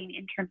realizing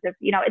in terms of,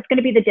 it's going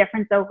to be the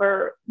difference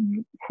over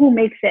who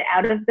makes it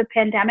out of the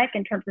pandemic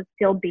in terms of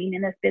still being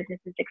in this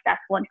business is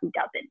successful and who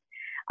doesn't.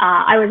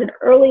 I was an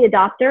early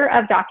adopter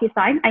of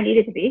DocuSign. I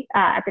needed to be.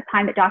 At the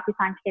time that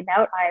DocuSign came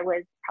out, I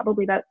was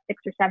probably about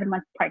 6 or 7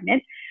 months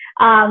pregnant.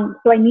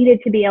 So I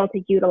needed to be able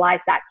to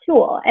utilize that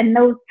tool. And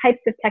those types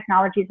of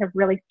technologies have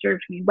really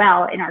served me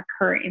well in our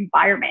current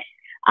environment.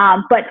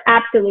 But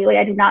absolutely,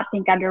 I do not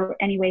think under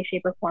any way,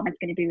 shape, or form it's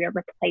going to be a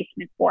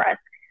replacement for us.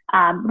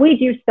 We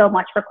do so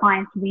much for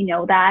clients. We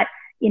know that.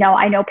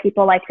 I know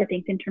people like to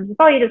think in terms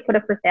of, you just put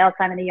a for sale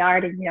sign in the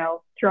yard and,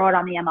 throw it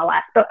on the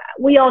MLS. But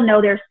we all know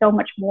there's so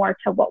much more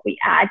to what we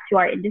add to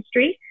our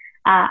industry.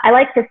 I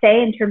like to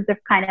say in terms of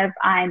kind of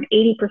I'm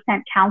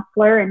 80%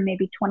 counselor and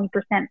maybe 20%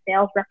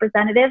 sales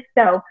representative.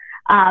 So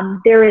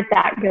there is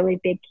that really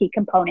big key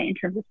component in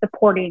terms of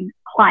supporting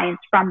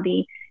clients from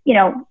the,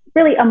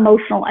 really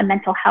emotional and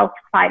mental health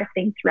side of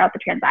things throughout the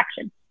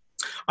transaction.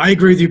 I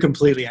agree with you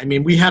completely. I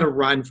mean, we had a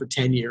run for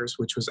 10 years,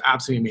 which was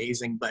absolutely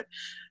amazing, but,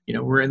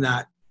 we're in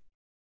that,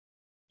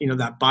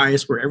 that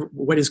bias where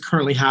what is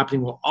currently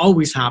happening will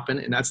always happen.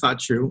 And that's not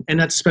true. And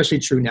that's especially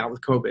true now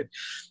with COVID.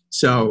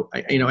 So,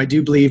 I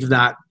do believe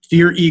that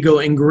fear, ego,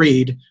 and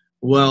greed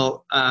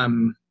will,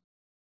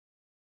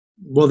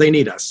 they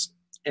need us,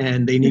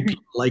 and they need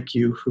people like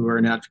you who are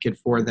an advocate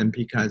for them,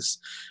 because,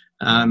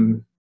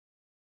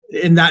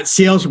 in that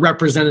sales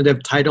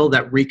representative title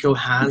that Rico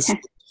has,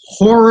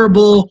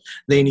 horrible.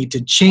 They need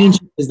to change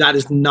it, because that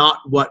is not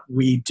what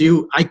we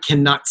do. I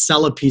cannot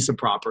sell a piece of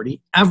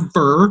property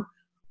ever.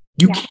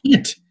 You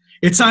can't.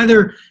 It's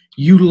either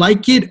you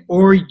like it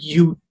or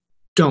you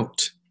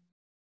don't.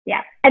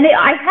 Yeah. And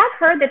I have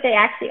heard that they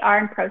actually are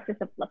in process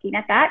of looking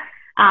at that.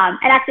 And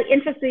actually,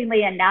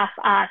 interestingly enough,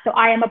 so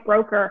I am a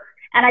broker,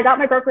 and I got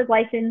my broker's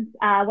license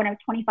when I was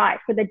 25.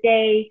 So the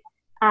day,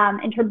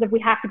 in terms of we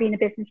have to be in the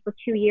business for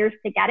 2 years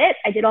to get it,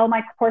 I did all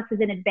my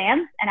courses in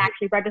advance and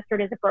actually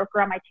registered as a broker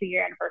on my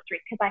 2-year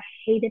anniversary, because I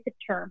hated the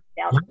term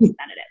sales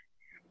representative.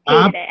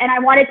 Hated it. And I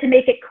wanted to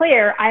make it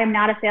clear, I am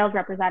not a sales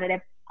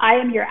representative. I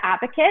am your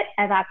advocate.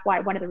 And that's why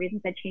one of the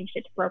reasons I changed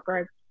it to broker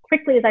as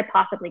quickly as I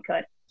possibly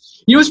could.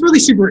 What's really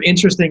super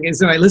interesting is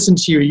that I listen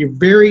to you. You're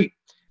very,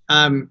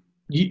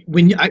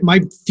 my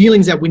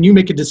feelings that when you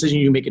make a decision,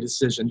 you make a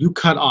decision. You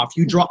cut off.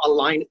 You draw a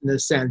line in the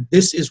sand.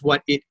 This is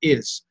what it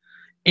is.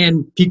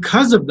 And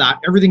because of that,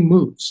 everything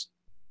moves,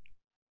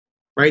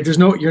 right?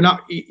 You're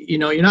not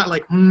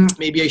like,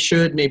 maybe I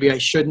should, maybe I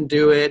shouldn't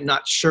do it.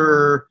 Not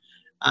sure.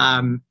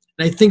 And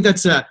I think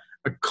that's a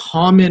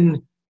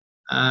common,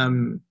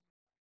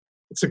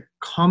 it's a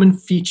common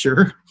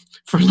feature,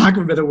 for lack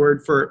of a better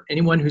word, for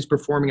anyone who's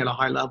performing at a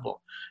high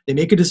level. They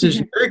make a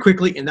decision very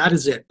quickly, and that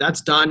is it.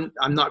 That's done.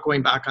 I'm not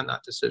going back on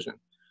that decision.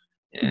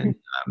 And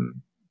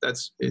I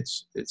just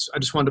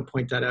wanted to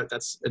point that out.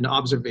 That's an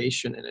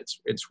observation, and it's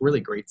really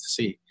great to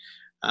see.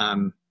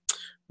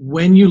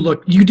 When you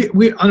look,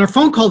 on our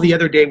phone call the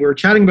other day, we were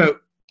chatting about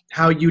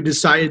how you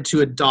decided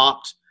to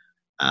adopt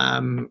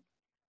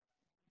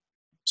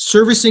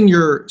servicing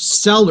your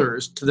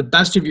sellers to the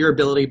best of your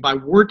ability by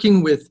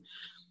working with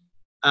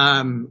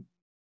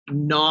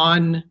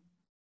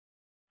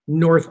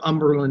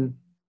non-Northumberland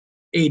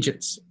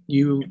agents.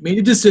 You made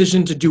a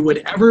decision to do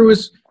whatever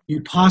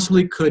you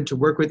possibly could to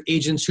work with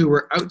agents who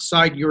were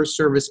outside your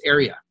service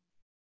area.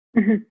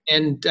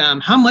 And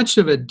how much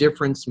of a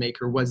difference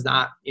maker was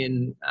that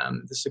in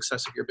the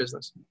success of your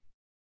business?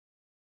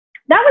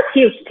 That was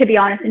huge, to be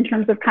honest, in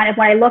terms of kind of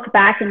when I look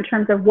back in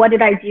terms of what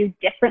did I do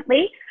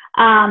differently.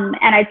 And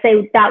I'd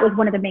say that was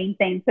one of the main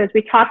things. So as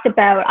we talked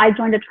about, I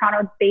joined a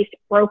Toronto-based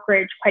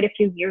brokerage quite a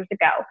few years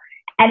ago.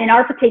 And in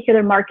our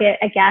particular market,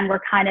 again,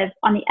 we're kind of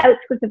on the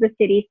outskirts of the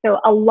city. So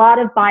a lot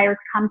of buyers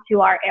come to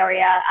our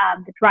area.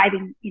 The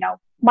driving,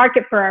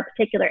 market for our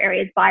particular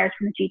area is buyers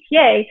from the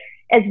GTA,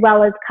 as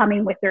well as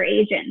coming with their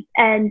agents.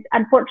 And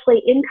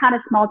unfortunately, in kind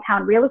of small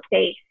town real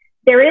estate,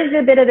 there is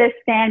a bit of this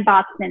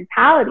sandbox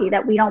mentality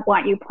that we don't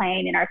want you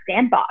playing in our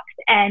sandbox.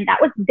 And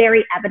that was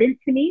very evident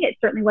to me. It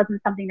certainly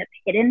wasn't something that's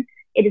hidden.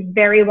 It is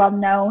very well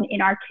known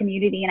in our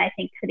community, and I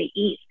think to the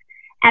east.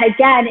 And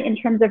again, in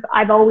terms of,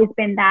 I've always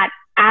been that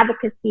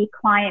advocacy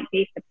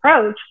client-based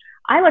approach.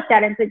 I looked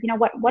at it and said,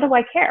 what do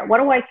I care? What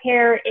do I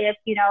care if,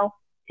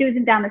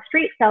 Susan down the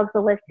street sells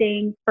the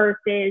listing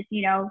versus,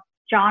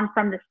 John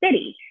from the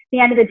city? At the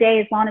end of the day,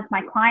 as long as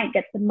my client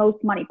gets the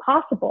most money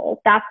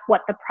possible, that's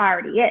what the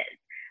priority is.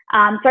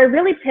 So I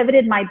really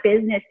pivoted my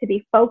business to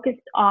be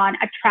focused on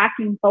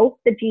attracting both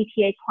the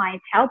GTA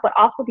clientele, but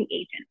also the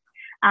agents.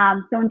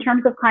 So in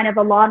terms of kind of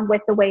along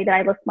with the way that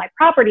I list my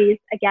properties,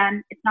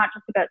 again, it's not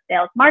just about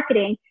sales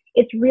marketing,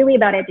 it's really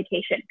about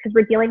education, because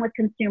we're dealing with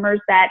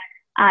consumers that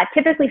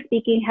typically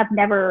speaking have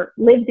never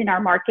lived in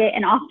our market,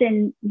 and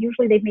often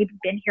usually they've maybe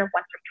been here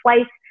once or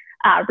twice,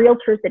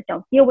 realtors that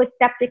don't deal with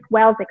septic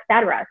wells,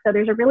 etc. So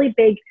there's a really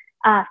big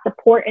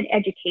support and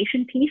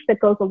education piece that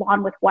goes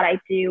along with what I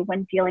do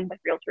when dealing with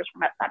realtors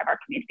from outside of our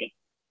community.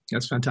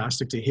 That's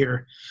fantastic to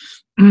hear.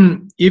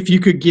 If you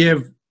could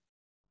give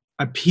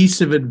a piece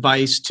of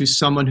advice to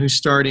someone who's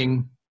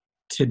starting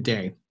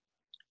today,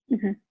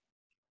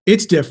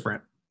 it's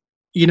different.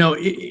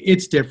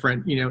 It's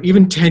different,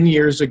 even 10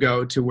 years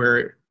ago to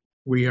where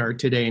we are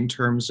today in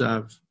terms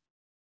of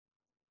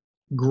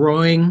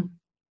growing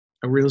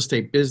a real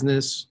estate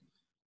business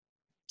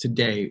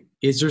today.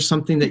 Is there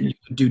something that you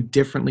could do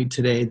differently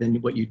today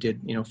than what you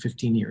did,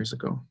 15 years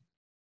ago?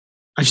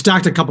 I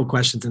stacked a couple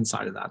questions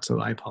inside of that, so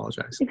I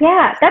apologize.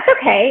 Yeah, that's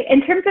okay.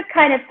 In terms of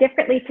kind of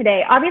differently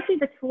today, obviously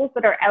the tools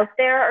that are out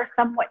there are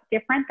somewhat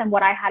different than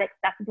what I had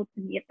accessible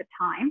to me at the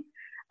time.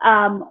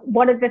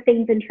 One of the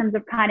things in terms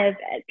of kind of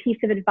a piece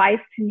of advice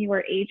to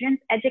newer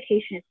agents,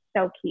 education is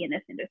so key in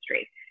this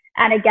industry.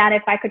 And again,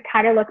 if I could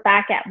kind of look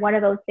back at one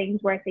of those things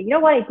where I say,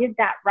 I did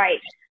that right.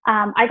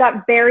 I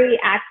got very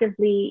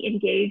actively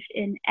engaged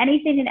in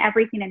anything and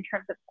everything in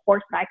terms of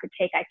course that I could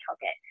take, I took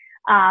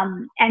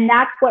it. And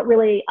that's what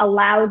really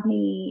allowed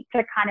me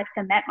to kind of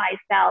cement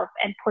myself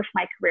and push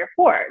my career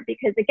forward.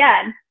 Because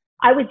again,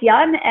 I was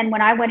young, and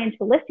when I went into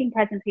the listing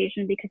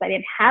presentation, because I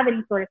didn't have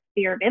any sort of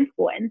sphere of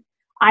influence,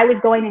 I was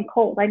going in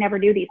cold. I never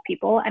knew these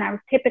people, and I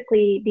was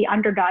typically the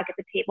underdog at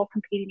the table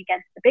competing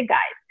against the big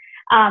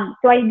guys.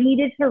 So I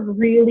needed to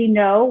really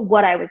know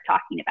what I was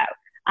talking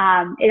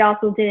about. It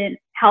also didn't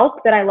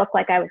help that I looked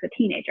like I was a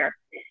teenager.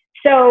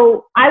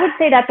 So I would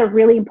say that's a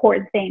really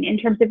important thing in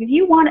terms of if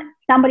you want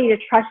somebody to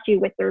trust you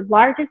with their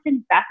largest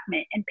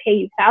investment and pay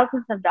you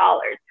thousands of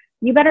dollars,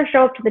 you better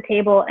show up to the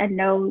table and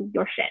know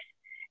your shit.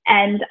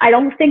 And I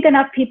don't think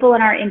enough people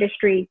in our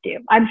industry do.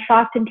 I'm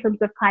shocked in terms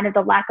of kind of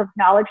the lack of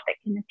knowledge that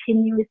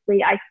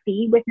continuously I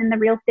see within the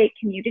real estate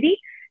community.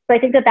 So I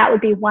think that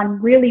would be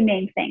one really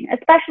main thing,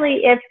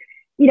 especially if,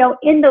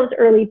 in those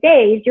early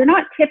days, you're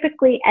not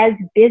typically as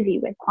busy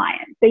with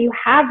clients. So you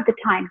have the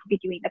time to be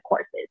doing the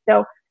courses.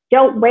 So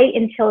don't wait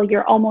until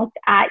you're almost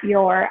at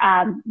your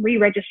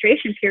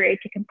re-registration period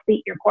to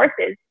complete your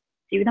courses.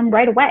 Do them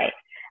right away.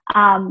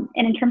 And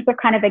in terms of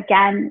kind of,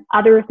 again,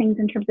 other things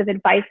in terms of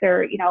advice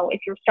or,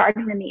 if you're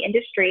starting in the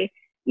industry,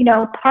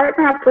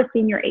 partner up with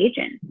senior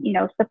agents,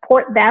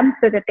 support them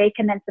so that they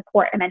can then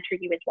support and mentor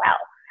you as well.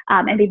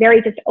 And be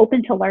very just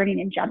open to learning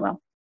in general.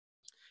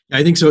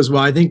 I think so as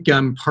well. I think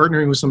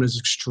partnering with someone is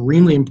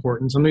extremely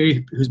important,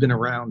 somebody who's been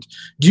around.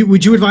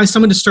 Would you advise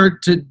someone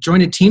to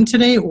join a team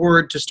today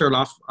or to start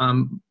off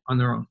on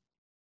their own?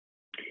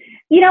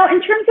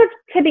 In terms of,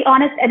 to be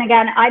honest, and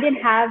again, I didn't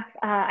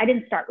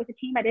start with a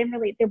team.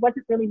 There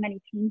wasn't really many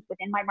teams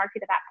within my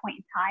market at that point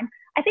in time.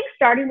 I think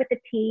starting with a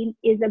team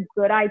is a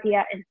good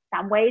idea in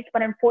some ways,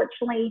 but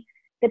unfortunately,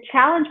 the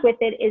challenge with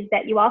it is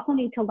that you also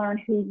need to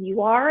learn who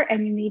you are,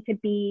 and you need to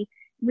be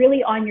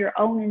really on your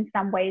own in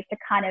some ways to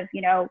kind of,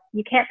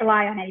 you can't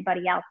rely on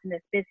anybody else in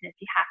this business.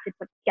 You have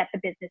to get the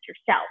business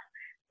yourself.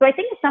 So I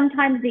think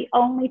sometimes the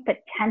only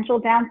potential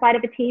downside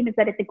of a team is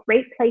that it's a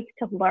great place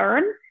to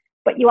learn,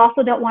 but you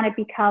also don't want to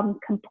become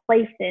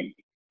complacent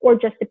or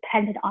just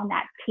dependent on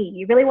that team.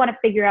 You really want to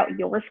figure out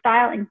your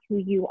style and who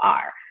you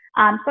are.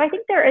 So I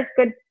think there is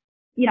good,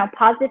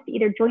 positives to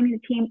either joining the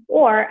team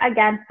or,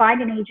 again,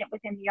 find an agent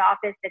within the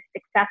office that's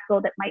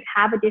successful that might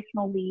have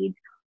additional leads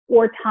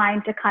or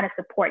time to kind of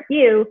support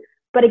you.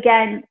 But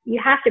again, you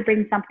have to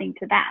bring something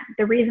to them.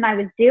 The reason I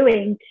was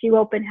doing 2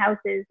 open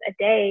houses a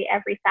day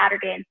every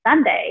Saturday and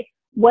Sunday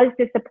was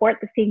to support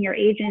the senior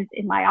agents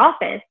in my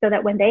office so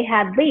that when they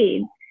had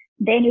leads,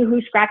 they knew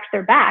who scratched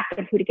their back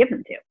and who to give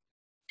them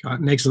to.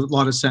 It makes a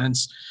lot of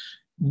sense.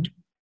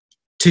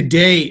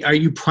 Today, are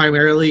you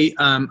primarily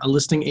a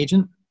listing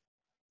agent?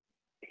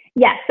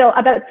 Yes. So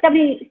about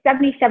 75%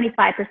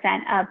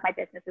 of my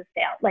business is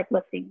sale, like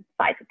listing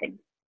sides of things.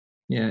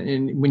 Yeah.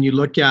 And when you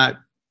look at,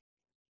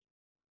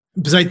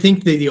 because I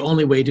think the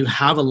only way to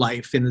have a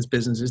life in this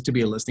business is to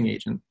be a listing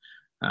agent.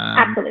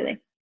 Absolutely.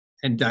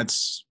 And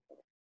that's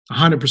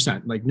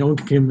 100%. Like no one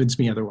can convince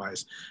me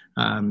otherwise.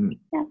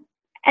 Yeah.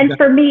 And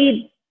for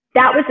me,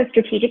 that was a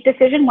strategic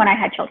decision when I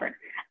had children.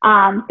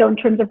 So in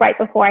terms of right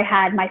before I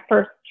had my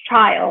first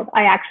child,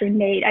 I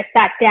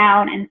sat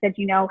down and said,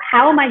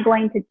 how am I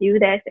going to do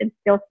this and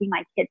still see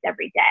my kids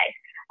every day?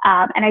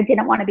 And I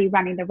didn't want to be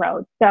running the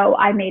road. So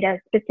I made a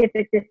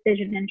specific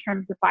decision in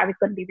terms of I was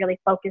going to be really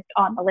focused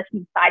on the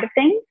listing side of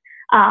things,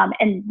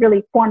 and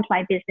really formed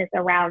my business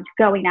around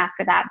going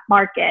after that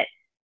market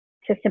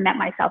to cement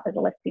myself as a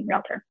listing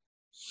realtor.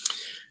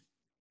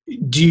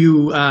 Do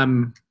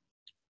you,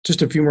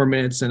 just a few more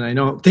minutes, and I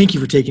know, thank you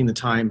for taking the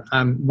time.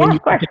 When Yeah,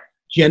 of course.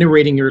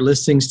 generating your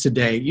listings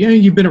today,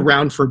 you've been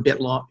around for a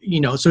bit long,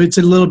 so it's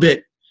a little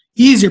bit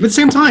easier, but at the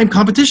same time,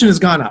 competition has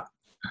gone up.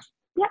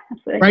 Yeah,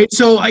 absolutely. Right.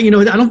 So, I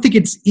don't think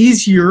it's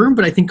easier,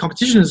 but I think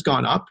competition has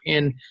gone up.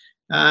 And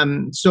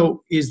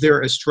so is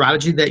there a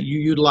strategy that you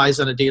utilize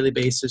on a daily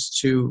basis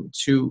to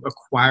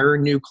acquire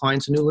new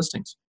clients and new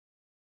listings?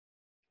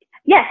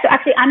 Yes. So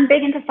actually, I'm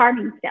big into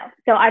farming still.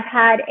 So I've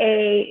had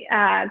a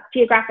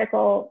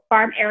geographical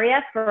farm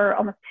area for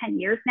almost 10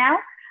 years now,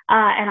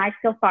 and I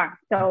still farm.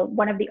 So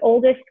one of the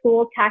oldest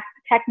school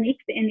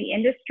techniques in the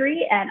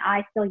industry, and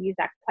I still use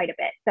that quite a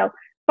bit. So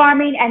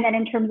farming, and then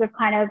in terms of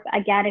kind of,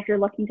 again, if you're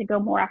looking to go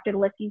more after the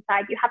listing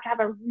side, you have to have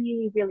a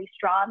really, really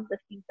strong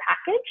listing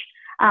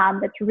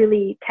package that's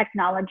really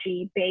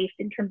technology based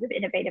in terms of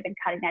innovative and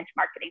cutting edge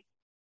marketing.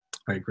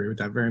 I agree with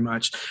that very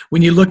much.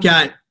 When you look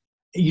at,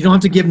 you don't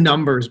have to give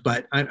numbers,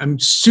 but I'm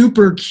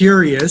super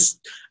curious,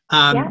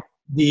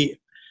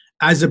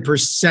 as a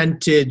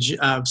percentage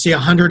of, say,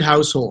 100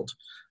 households,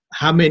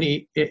 how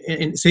many,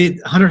 and say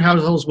 100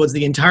 households was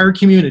the entire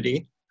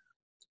community,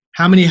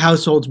 how many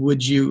households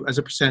would you, as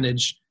a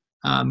percentage,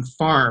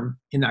 farm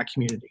in that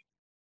community?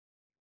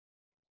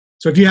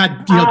 So if you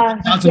had,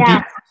 10,000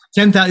 people,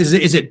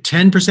 10,000, is it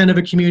 10% of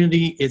a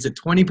community? Is it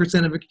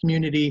 20% of a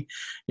community?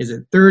 Is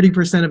it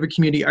 30% of a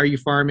community? Are you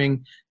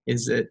farming?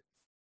 Is it?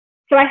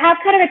 So I have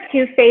kind of a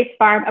two-phase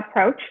farm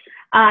approach.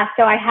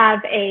 So I have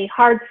a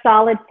hard,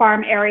 solid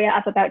farm area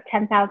of about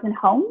 10,000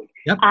 homes.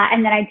 Yep.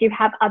 And then I do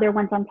have other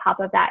ones on top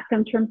of that. So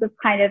in terms of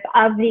kind of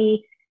the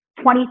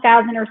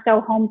 20,000 or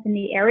so homes in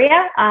the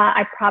area,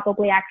 I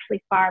probably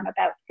actually farm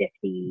about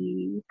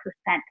 50%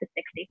 to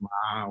 60.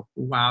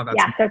 Wow.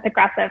 That's so it's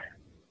aggressive.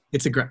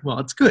 Well,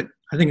 it's good.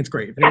 I think it's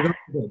great.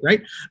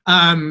 Right.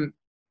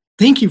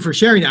 Thank you for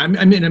sharing that.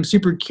 I'm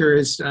super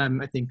curious.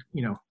 I think,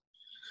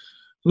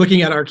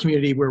 looking at our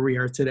community where we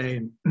are today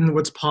and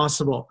what's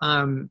possible,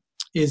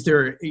 is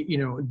there,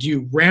 do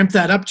you ramp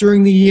that up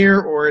during the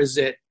year, or is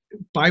it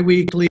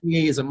bi-weekly,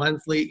 is it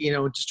monthly,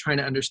 just trying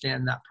to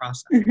understand that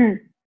process? Mm-hmm.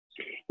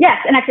 Yes,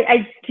 and actually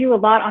I do a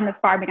lot on the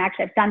farming.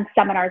 Actually, I've done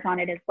seminars on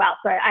it as well.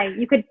 So I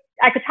could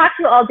talk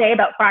to you all day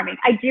about farming.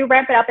 I do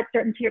ramp it up at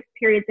certain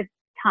periods of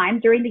time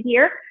during the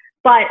year,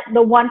 but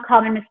the one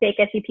common mistake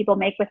I see people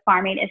make with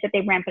farming is that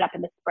they ramp it up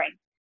in the spring.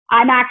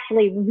 I'm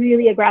actually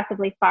really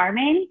aggressively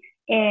farming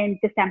in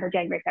December,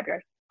 January,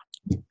 February.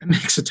 It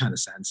makes a ton of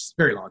sense.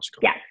 Very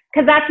logical. Yeah,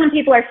 because that's when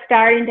people are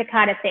starting to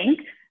kind of think.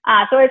 So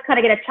I always kind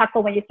of get a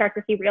chuckle when you start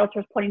to see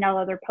realtors putting out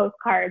other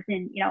postcards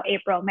in,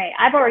 April, May.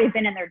 I've already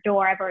been in their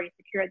door. I've already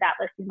secured that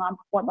listing long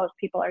before most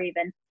people are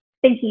even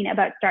thinking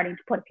about starting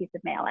to put a piece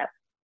of mail out.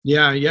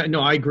 Yeah. No,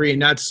 I agree.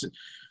 And that's,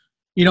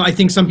 I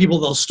think some people,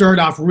 they'll start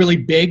off really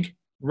big,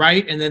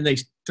 right? And then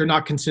they're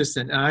not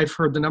consistent. And I've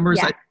heard the numbers,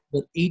 Yeah.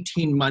 Like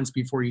 18 months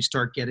before you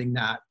start getting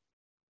that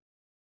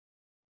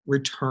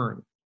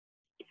return.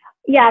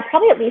 Yeah,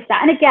 probably at least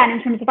that. And again,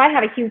 in terms of, I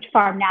have a huge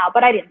farm now,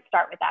 but I didn't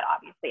start with that,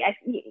 obviously.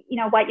 You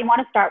know what, you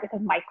want to start with a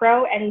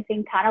micro,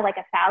 anything kind of like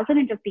 1,000,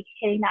 and just be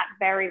hitting that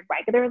very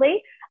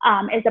regularly,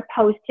 as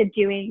opposed to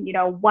doing,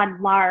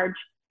 one large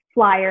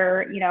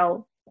flyer,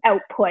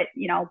 output,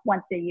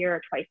 once a year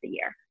or twice a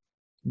year.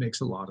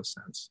 Makes a lot of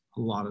sense.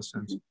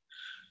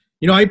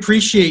 Mm-hmm. I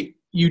appreciate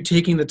you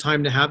taking the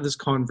time to have this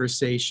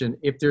conversation.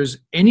 If there's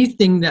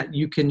anything that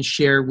you can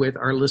share with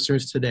our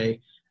listeners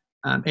today,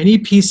 any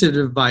piece of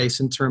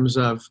advice in terms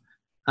of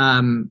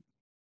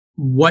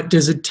what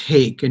does it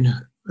take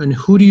and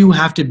who do you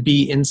have to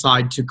be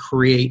inside to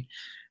create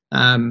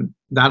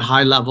that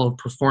high level of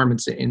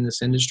performance in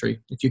this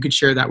industry? If you could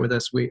share that with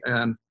us,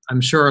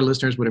 I'm sure our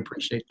listeners would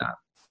appreciate that.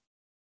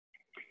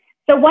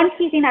 So one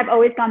key thing I've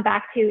always gone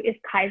back to is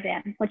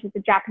Kaizen, which is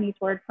the Japanese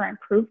word for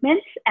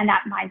improvement, and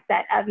that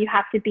mindset of you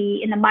have to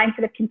be in the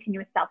mindset of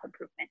continuous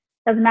self-improvement.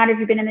 Doesn't matter if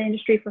you've been in the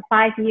industry for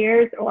 5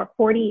 years or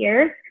 40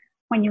 years.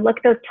 When you look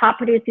at those top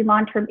producing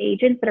long-term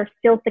agents that are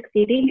still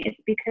succeeding, it's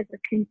because they're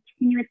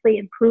continuously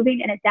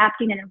improving and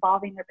adapting and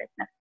evolving their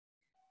business.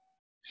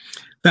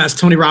 That's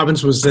Tony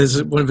Robbins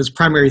one of his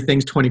primary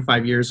things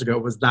 25 years ago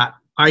was that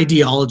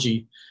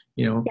ideology,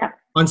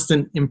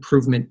 constant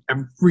improvement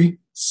every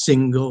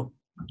single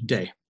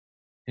day.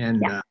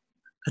 And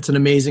that's an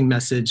amazing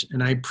message.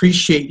 And I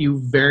appreciate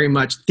you very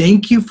much.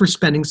 Thank you for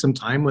spending some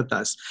time with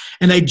us.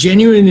 And I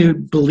genuinely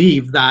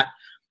believe that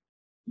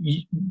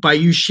by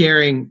you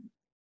sharing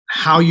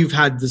how you've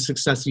had the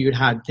success that you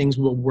had, things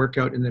will work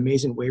out in an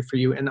amazing way for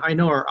you. And I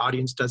know our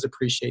audience does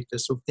appreciate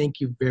this. So thank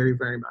you very,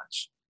 very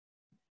much.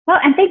 Well,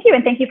 and thank you.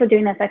 And thank you for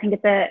doing this. I think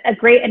it's a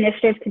great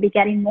initiative to be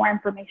getting more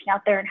information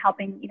out there and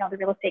helping, the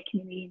real estate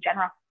community in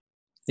general.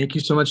 Thank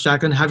you so much,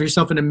 Jacqueline. Have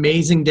yourself an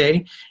amazing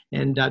day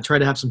and try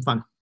to have some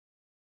fun.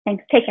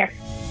 Thanks. Take care.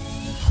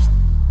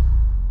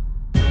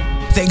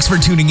 Thanks for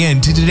tuning in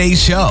to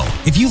today's show.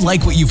 If you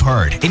like what you've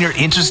heard and you're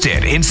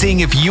interested in seeing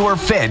if you are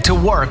fit to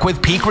work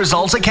with Peak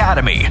Results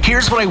Academy,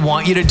 here's what I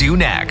want you to do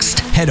next.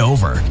 Head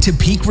over to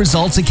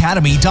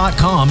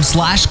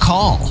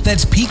peakresultsacademy.com/call.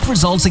 That's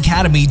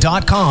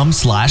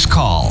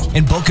peakresultsacademy.com/call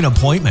and book an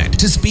appointment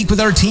to speak with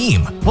our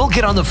team. We'll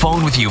get on the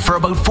phone with you for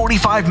about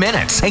 45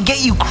 minutes and get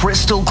you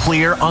crystal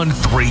clear on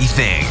 3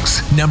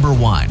 things. Number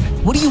 1,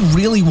 what do you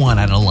really want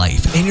out of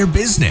life and your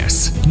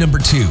business? Number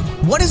 2,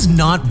 what is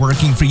not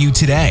working for you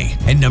today?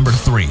 And number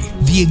 3,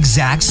 the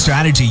exact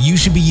strategy you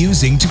should be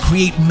using to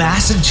create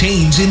massive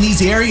change in these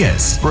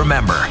areas.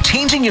 Remember,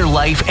 changing your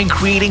life and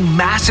creating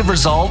massive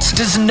results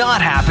does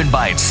not happen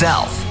by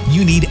itself.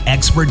 You need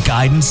expert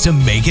guidance to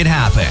make it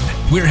happen.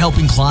 We're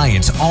helping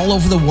clients all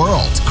over the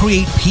world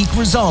create peak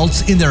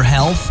results in their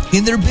health,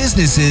 in their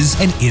businesses,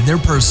 and in their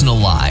personal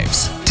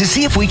lives. To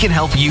see if we can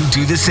help you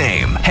do the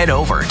same, head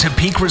over to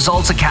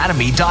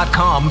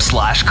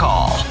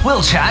peakresultsacademy.com/call.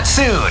 We'll chat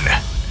soon.